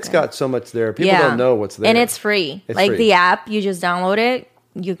it's Okay. got so much there. People don't know what's there. And it's free. It's like free. the app, you just download it.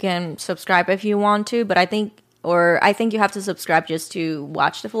 You can subscribe if you want to, but I think you have to subscribe just to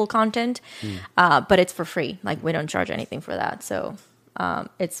watch the full content. But it's for free. Like we don't charge anything for that. So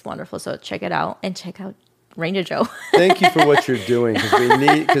it's wonderful. So check it out and check out Ranger Joe. Thank you for what you're doing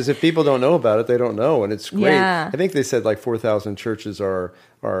because if people don't know about it, they don't know, and it's great. Yeah. I think they said like 4,000 churches are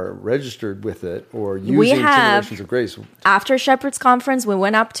registered with it or We using have- Generations of Grace. After Shepherd's Conference, we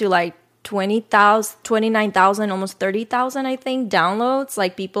went up to like 20,000, 29,000, almost 30,000, I think, downloads,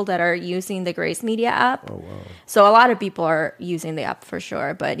 like people that are using the Grace Media app. Oh wow! So a lot of people are using the app for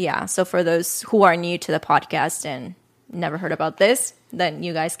sure. But yeah, so for those who are new to the podcast and never heard about this, then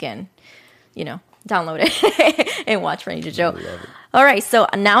you guys can, download it and watch Ranger Joe. All right, so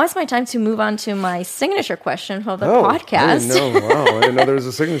now it's my time to move on to my signature question for the podcast. I didn't know. Wow, I didn't know there was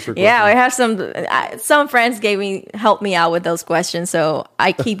a signature question. Yeah, I have some friends helped me out with those questions, so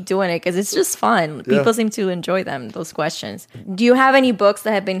I keep doing it because it's just fun. Yeah. People seem to enjoy those questions. Do you have any books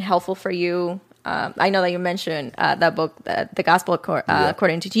that have been helpful for you? I know that you mentioned that book, The Gospel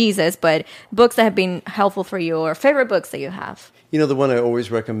According to Jesus, but books that have been helpful for you or favorite books that you have? The one I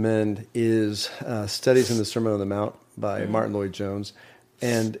always recommend is Studies in the Sermon on the Mount by Martin Lloyd-Jones.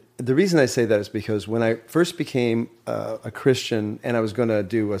 And the reason I say that is because when I first became a Christian and I was going to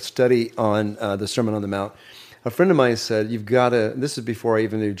do a study on the Sermon on the Mount, a friend of mine said, you've got to, this is before I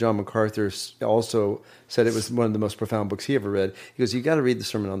even knew John MacArthur also said it was one of the most profound books he ever read. He goes, you've got to read the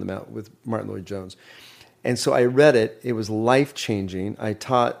Sermon on the Mount with Martin Lloyd-Jones. And so I read it. It was life-changing. I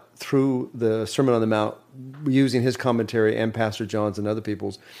taught through the Sermon on the Mount using his commentary and Pastor John's and other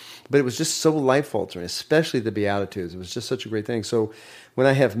people's. But it was just so life-altering, especially the Beatitudes. It was just such a great thing. So when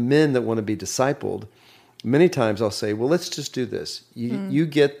I have men that want to be discipled, many times I'll say, well, let's just do this. You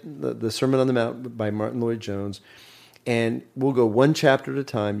get the Sermon on the Mount by Martin Lloyd-Jones, and we'll go one chapter at a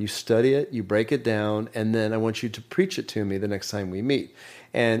time. You study it, you break it down, and then I want you to preach it to me the next time we meet,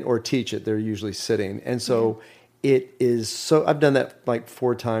 or teach it. They're usually sitting. And so it is so, I've done that like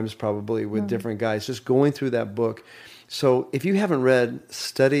 4 times probably with different guys, just going through that book. So if you haven't read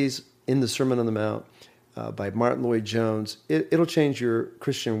Studies in the Sermon on the Mount by Martin Lloyd-Jones, it'll change your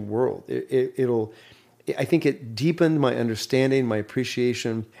Christian world. I think it deepened my understanding, my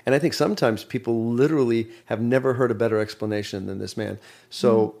appreciation. And I think sometimes people literally have never heard a better explanation than this man.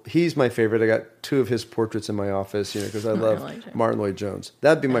 So he's my favorite. I got 2 of his portraits in my office, because I love Martin Lloyd-Jones.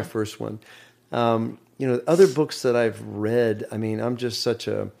 That'd be my first one. Other books that I've read, I'm just such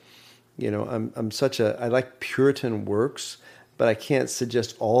a, I like Puritan works, but I can't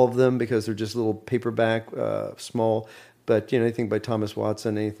suggest all of them because they're just little paperback, small. But, anything by Thomas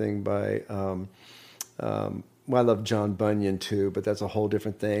Watson, anything by, I love John Bunyan too, but that's a whole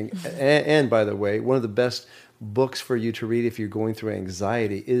different thing. And by the way, one of the best books for you to read if you're going through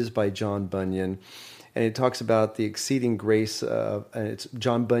anxiety is by John Bunyan. And it talks about the exceeding grace and it's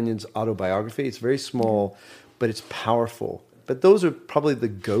John Bunyan's autobiography. It's very small, but it's powerful. But those are probably the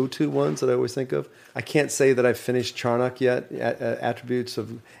go-to ones that I always think of. I can't say that I've finished Charnock yet, Attributes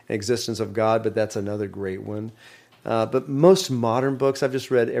of Existence of God, but that's another great one. But most modern books, I've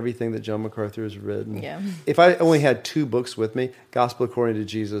just read everything that John MacArthur has written. Yeah. If I only had 2 books with me, Gospel According to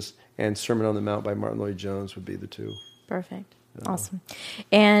Jesus and Sermon on the Mount by Martin Lloyd-Jones would be the 2. Perfect. Awesome.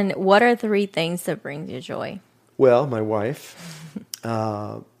 And what are 3 things that bring you joy? Well, my wife,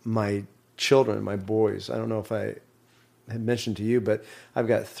 my children, my boys. I don't know if I had mentioned to you, but I've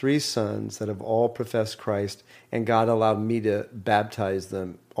got 3 sons that have all professed Christ, and God allowed me to baptize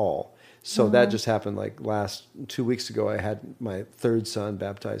them all. So that just happened last 2 weeks ago. I had my 3rd son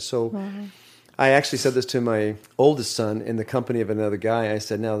baptized. So I actually said this to my oldest son in the company of another guy. I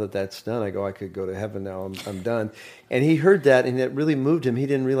said, now that that's done, I could go to heaven now. I'm done. And he heard that, and it really moved him. He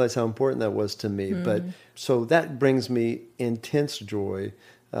didn't realize how important that was to me. But so that brings me intense joy.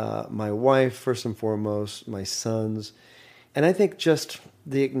 My wife, first and foremost, my sons. And I think just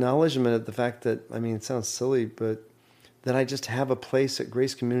the acknowledgement of the fact that, it sounds silly, but that I just have a place at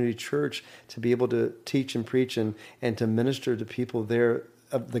Grace Community Church to be able to teach and preach and to minister to people there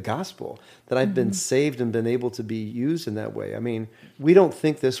of the gospel, that I've been saved and been able to be used in that way. We don't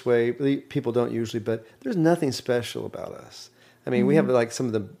think this way, people don't usually, but there's nothing special about us. We have some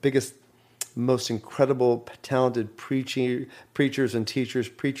of the biggest, most incredible, talented preachers and teachers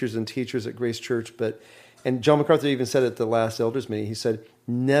at Grace Church, and John MacArthur even said at the last elders meeting, he said,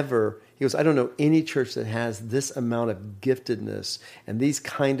 he goes, I don't know any church that has this amount of giftedness and these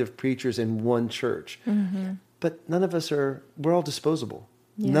kind of preachers in one church. But none of us we're all disposable.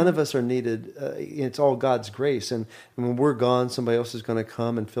 Yeah. None of us are needed. It's all God's grace. And when we're gone, somebody else is going to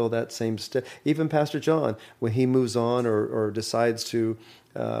come and fill that same step. Even Pastor John, when he moves on or decides to,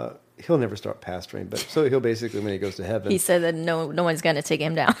 he'll never start pastoring, but so he'll basically, when he goes to heaven. He said that no one's going to take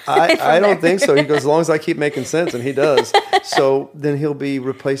him down. I don't think so. He goes, as long as I keep making sense, and he does. So then he'll be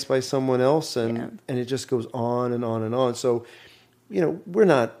replaced by someone else, and it just goes on and on and on. So, we're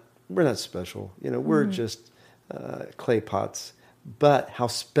not special. We're just clay pots. But how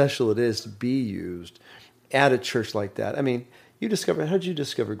special it is to be used at a church like that. How did you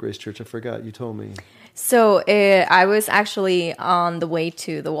discover Grace Church? I forgot. You told me. So I was actually on the way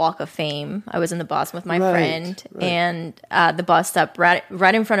to the Walk of Fame. I was in the bus with my friend, and the bus stopped right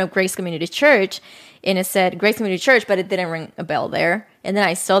in front of Grace Community Church, and it said Grace Community Church, but it didn't ring a bell there. And then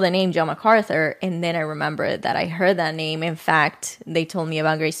I saw the name John MacArthur, and then I remembered that I heard that name. In fact, they told me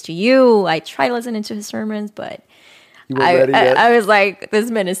about Grace to You. I tried listening to his sermons, but I was like,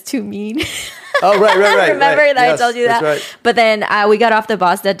 this man is too mean. Oh, right. Remember that yes, I told you that? Right. But then we got off the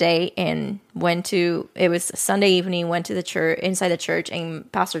bus that day and it was Sunday evening, went to the church, inside the church,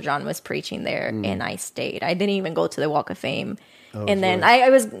 and Pastor John was preaching there, and I stayed. I didn't even go to the Walk of Fame. Oh, and then I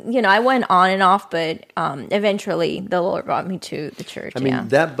was, I went on and off, but eventually the Lord brought me to the church.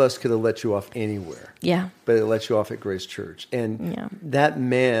 That bus could have let you off anywhere. Yeah. But it let you off at Grace Church. And that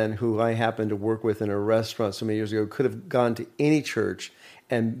man who I happened to work with in a restaurant so many years ago could have gone to any church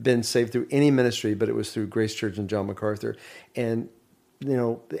and been saved through any ministry, but it was through Grace Church and John MacArthur. And,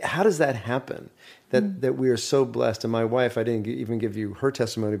 how does that happen? That we are so blessed. And my wife, I didn't even give you her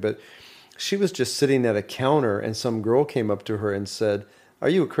testimony, but she was just sitting at a counter and some girl came up to her and said, "Are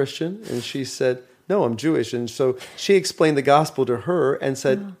you a Christian?" And she said, "No, I'm Jewish." And so she explained the gospel to her and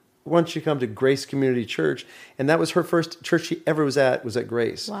said, "Why don't you come to Grace Community Church?" And that was her first church she ever was at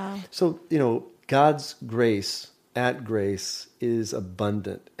Grace. Wow. So, God's grace at Grace is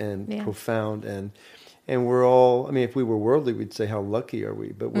abundant and profound. And we're all, if we were worldly, we'd say, how lucky are we?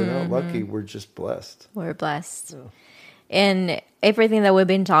 But we're not lucky. We're just blessed. We're blessed. Yeah. And everything that we've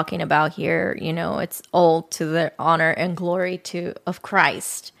been talking about here, it's all to the honor and glory of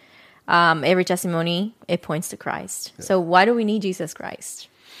Christ. Every testimony, it points to Christ. Yeah. So why do we need Jesus Christ?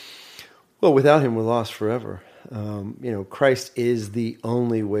 Well, without him, we're lost forever. Christ is the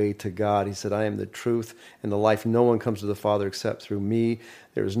only way to God. He said, I am the truth and the life. No one comes to the Father except through me.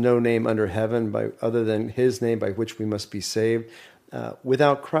 There is no name under heaven other than his name by which we must be saved.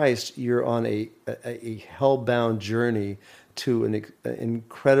 Without Christ, you're on a hell-bound journey to an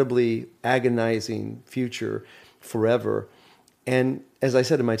incredibly agonizing future forever. And as I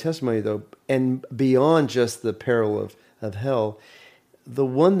said in my testimony, though, and beyond just the peril of hell, the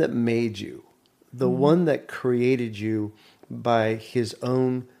one that made you, the one that created you by his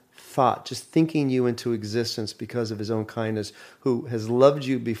own thought, just thinking you into existence because of his own kindness, who has loved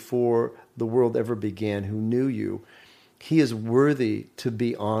you before the world ever began, who knew you, he is worthy to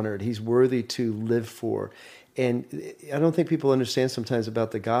be honored. He's worthy to live for. And I don't think people understand sometimes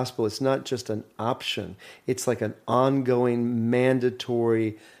about the gospel. It's not just an option. It's like an ongoing,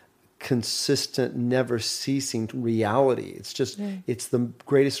 mandatory, consistent, never ceasing reality. It's just, it's the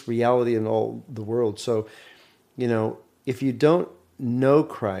greatest reality in all the world. So, if you don't know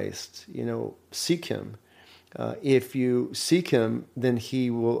Christ, seek him. If you seek him, then he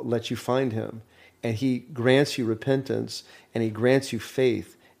will let you find him. And he grants you repentance, and he grants you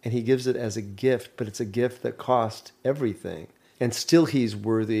faith, and he gives it as a gift, but it's a gift that cost everything. And still he's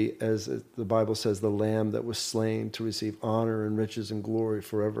worthy, as the Bible says, the Lamb that was slain to receive honor and riches and glory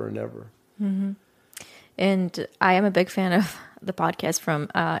forever and ever. Mm-hmm. And I am a big fan of the podcast from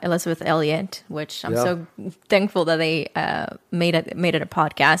Elizabeth Elliot, which I'm so thankful that they made it a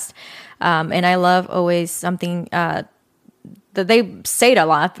podcast. And I love always something that they say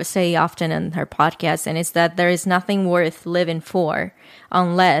often in her podcast, and it's that there is nothing worth living for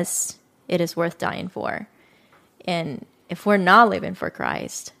unless it is worth dying for. And if we're not living for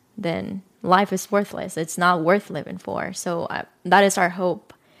Christ, then life is worthless. It's not worth living for. So that is our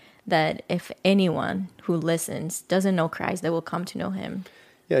hope, that if anyone who listens doesn't know Christ, they will come to know him.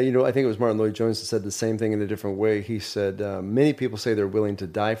 Yeah, I think it was Martin Lloyd-Jones that said the same thing in a different way. He said, many people say they're willing to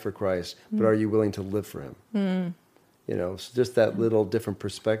die for Christ, but are you willing to live for him? It's just that little different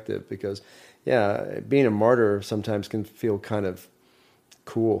perspective, because, being a martyr sometimes can feel kind of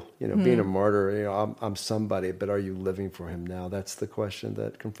cool. Being a martyr, I'm somebody, but are you living for him now? That's the question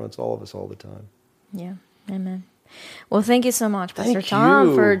that confronts all of us all the time. Yeah, amen. Well, thank you so much, Pastor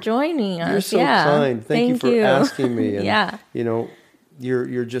Tom, for joining us. You're so kind. Thank you for asking me. And,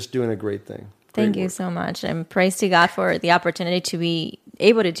 you're just doing a great thing. Thank you so much. And praise to God for the opportunity to be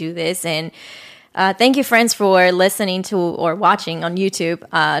able to do this. And thank you, friends, for listening to or watching on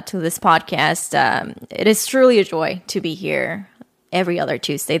YouTube to this podcast. It is truly a joy to be here every other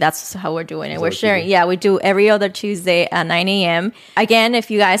Tuesday. That's how we're doing it. We're sharing. Yeah, we do every other Tuesday at 9 a.m. Again,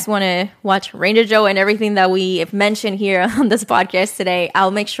 if you guys want to watch Ranger Joe and everything that we have mentioned here on this podcast today, I'll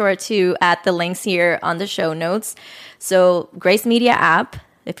make sure to add the links here on the show notes. So Grace Media app,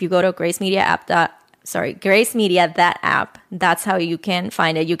 if you go to Grace Media, that app, that's how you can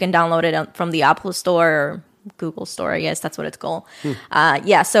find it. You can download it from the Apple Store or Google Store, I guess that's what it's called.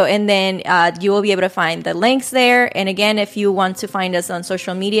 And then you will be able to find the links there. And again, if you want to find us on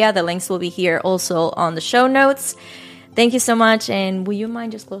social media, the links will be here also on the show notes. Thank you so much. And will you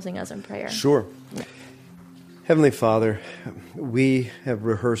mind just closing us in prayer? Sure. Heavenly Father, we have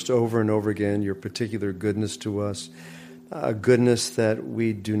rehearsed over and over again your particular goodness to us, a goodness that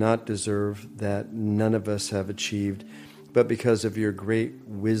we do not deserve, that none of us have achieved, but because of your great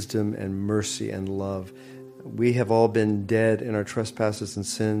wisdom and mercy and love. We have all been dead in our trespasses and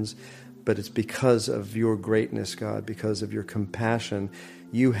sins, but it's because of your greatness, God, because of your compassion.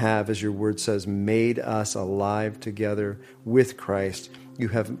 You have, as your word says, made us alive together with Christ. You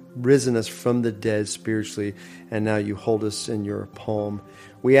have risen us from the dead spiritually, and now you hold us in your palm.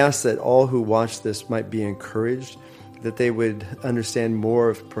 We ask that all who watch this might be encouraged, that they would understand more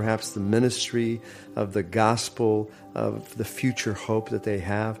of perhaps the ministry of the gospel, of the future hope that they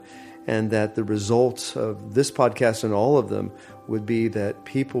have, and that the results of this podcast and all of them would be that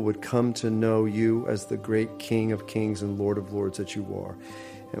people would come to know you as the great King of Kings and Lord of Lords that you are.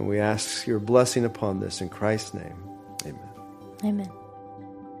 And we ask your blessing upon this in Christ's name. Amen. Amen.